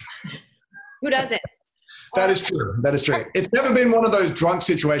need. Who doesn't? That is true. That is true. It's never been one of those drunk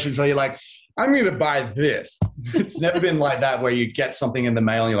situations where you're like, I'm going to buy this. It's never been like that where you get something in the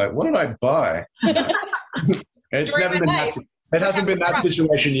mail and you're like, what did I buy? It's never been that. It hasn't been that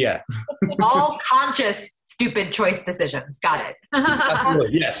situation yet. All conscious, stupid choice decisions. Got it.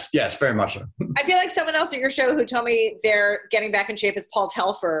 Absolutely. Yes, very much so. I feel like someone else at your show who told me they're getting back in shape is Paul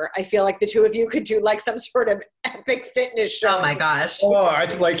Telfer. I feel like the two of you could do like some sort of epic fitness show. Oh my gosh. Oh, I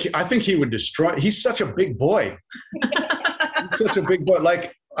think he would destroy. He's such a big boy. Such a big boy.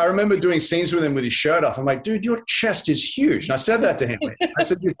 Like I remember doing scenes with him with his shirt off. I'm like, dude, your chest is huge. And I said that to him. I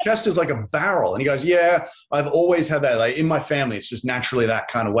said, your chest is like a barrel. And he goes, yeah, I've always had that. Like in my family, it's just naturally that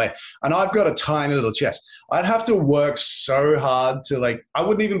kind of way. And I've got a tiny little chest. I'd have to work so hard to like, I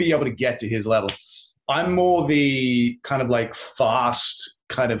wouldn't even be able to get to his level. I'm more the kind of like fast,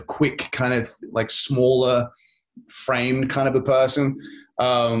 kind of quick, kind of like smaller framed kind of a person.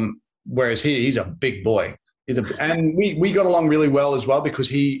 Whereas he's a big boy. And we got along really well as well because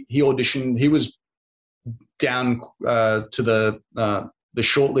he auditioned. He was down to the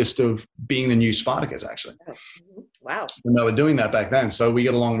short list of being the new Spartacus, actually. Wow! When they were doing that back then, so we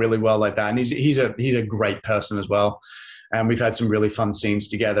got along really well like that. And he's a great person as well. And we've had some really fun scenes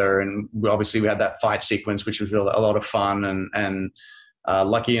together. And we had that fight sequence, which was really a lot of fun. And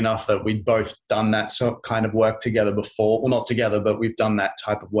lucky enough that we'd both done that kind of work together before. Well, not together, but we've done that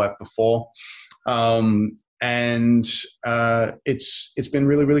type of work before. And it's been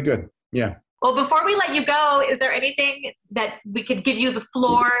really, really good. Yeah. Well, before we let you go, is there anything that we could give you the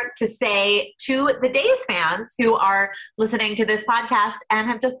floor to say to the Days fans who are listening to this podcast and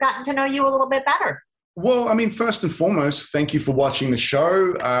have just gotten to know you a little bit better? Well, I mean, first and foremost, thank you for watching the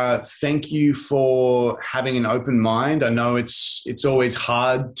show. Thank you for having an open mind. I know it's always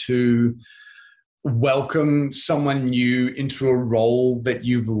hard to welcome someone new into a role that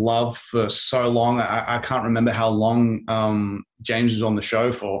you've loved for so long. I can't remember how long James was on the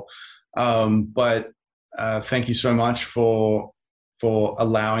show for, but thank you so much for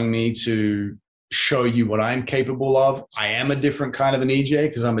allowing me to show you what I'm capable of. I am a different kind of an EJ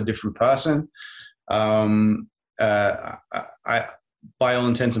because I'm a different person. By all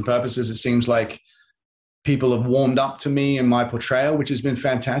intents and purposes, it seems like people have warmed up to me and my portrayal, which has been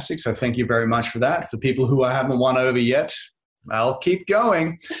fantastic. So thank you very much for that. For people who I haven't won over yet, I'll keep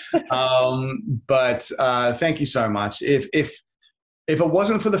going. But thank you so much. If it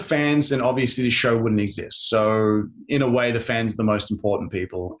wasn't for the fans, then obviously the show wouldn't exist. So in a way, the fans are the most important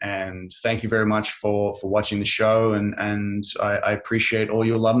people. And thank you very much for watching the show. And I appreciate all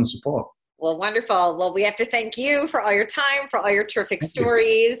your love and support. Well, wonderful. Well, we have to thank you for all your time, for all your terrific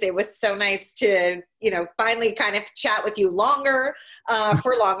stories. It was so nice to, finally kind of chat with you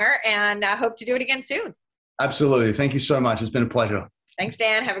for longer, and I hope to do it again soon. Absolutely. Thank you so much. It's been a pleasure. Thanks,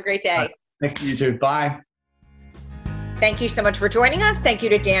 Dan. Have a great day. Thanks to you too. Bye. Thank you so much for joining us. Thank you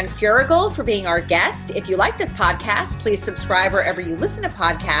to Dan Feuerriegel for being our guest. If you like this podcast, please subscribe wherever you listen to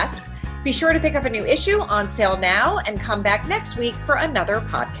podcasts. Be sure to pick up a new issue on sale now and come back next week for another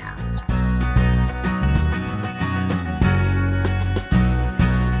podcast.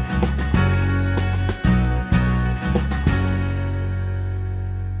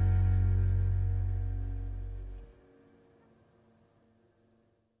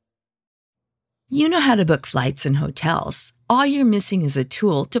 You know how to book flights and hotels. All you're missing is a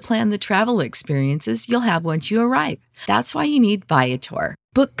tool to plan the travel experiences you'll have once you arrive. That's why you need Viator.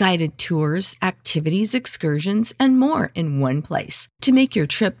 Book guided tours, activities, excursions, and more in one place to make your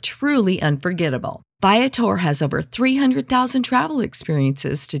trip truly unforgettable. Viator has over 300,000 travel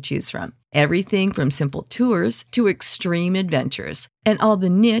experiences to choose from. Everything from simple tours to extreme adventures and all the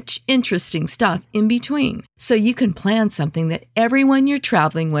niche, interesting stuff in between. So you can plan something that everyone you're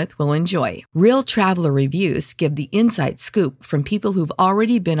traveling with will enjoy. Real traveler reviews give the inside scoop from people who've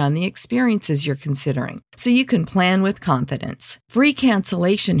already been on the experiences you're considering. So you can plan with confidence. Free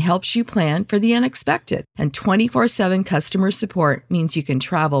cancellation helps you plan for the unexpected. And 24/7 customer support means you can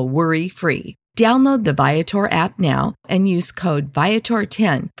travel worry-free. Download the Viator app now and use code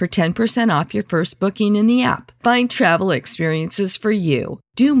Viator10 for 10% off your first booking in the app. Find travel experiences for you.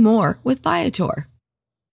 Do more with Viator.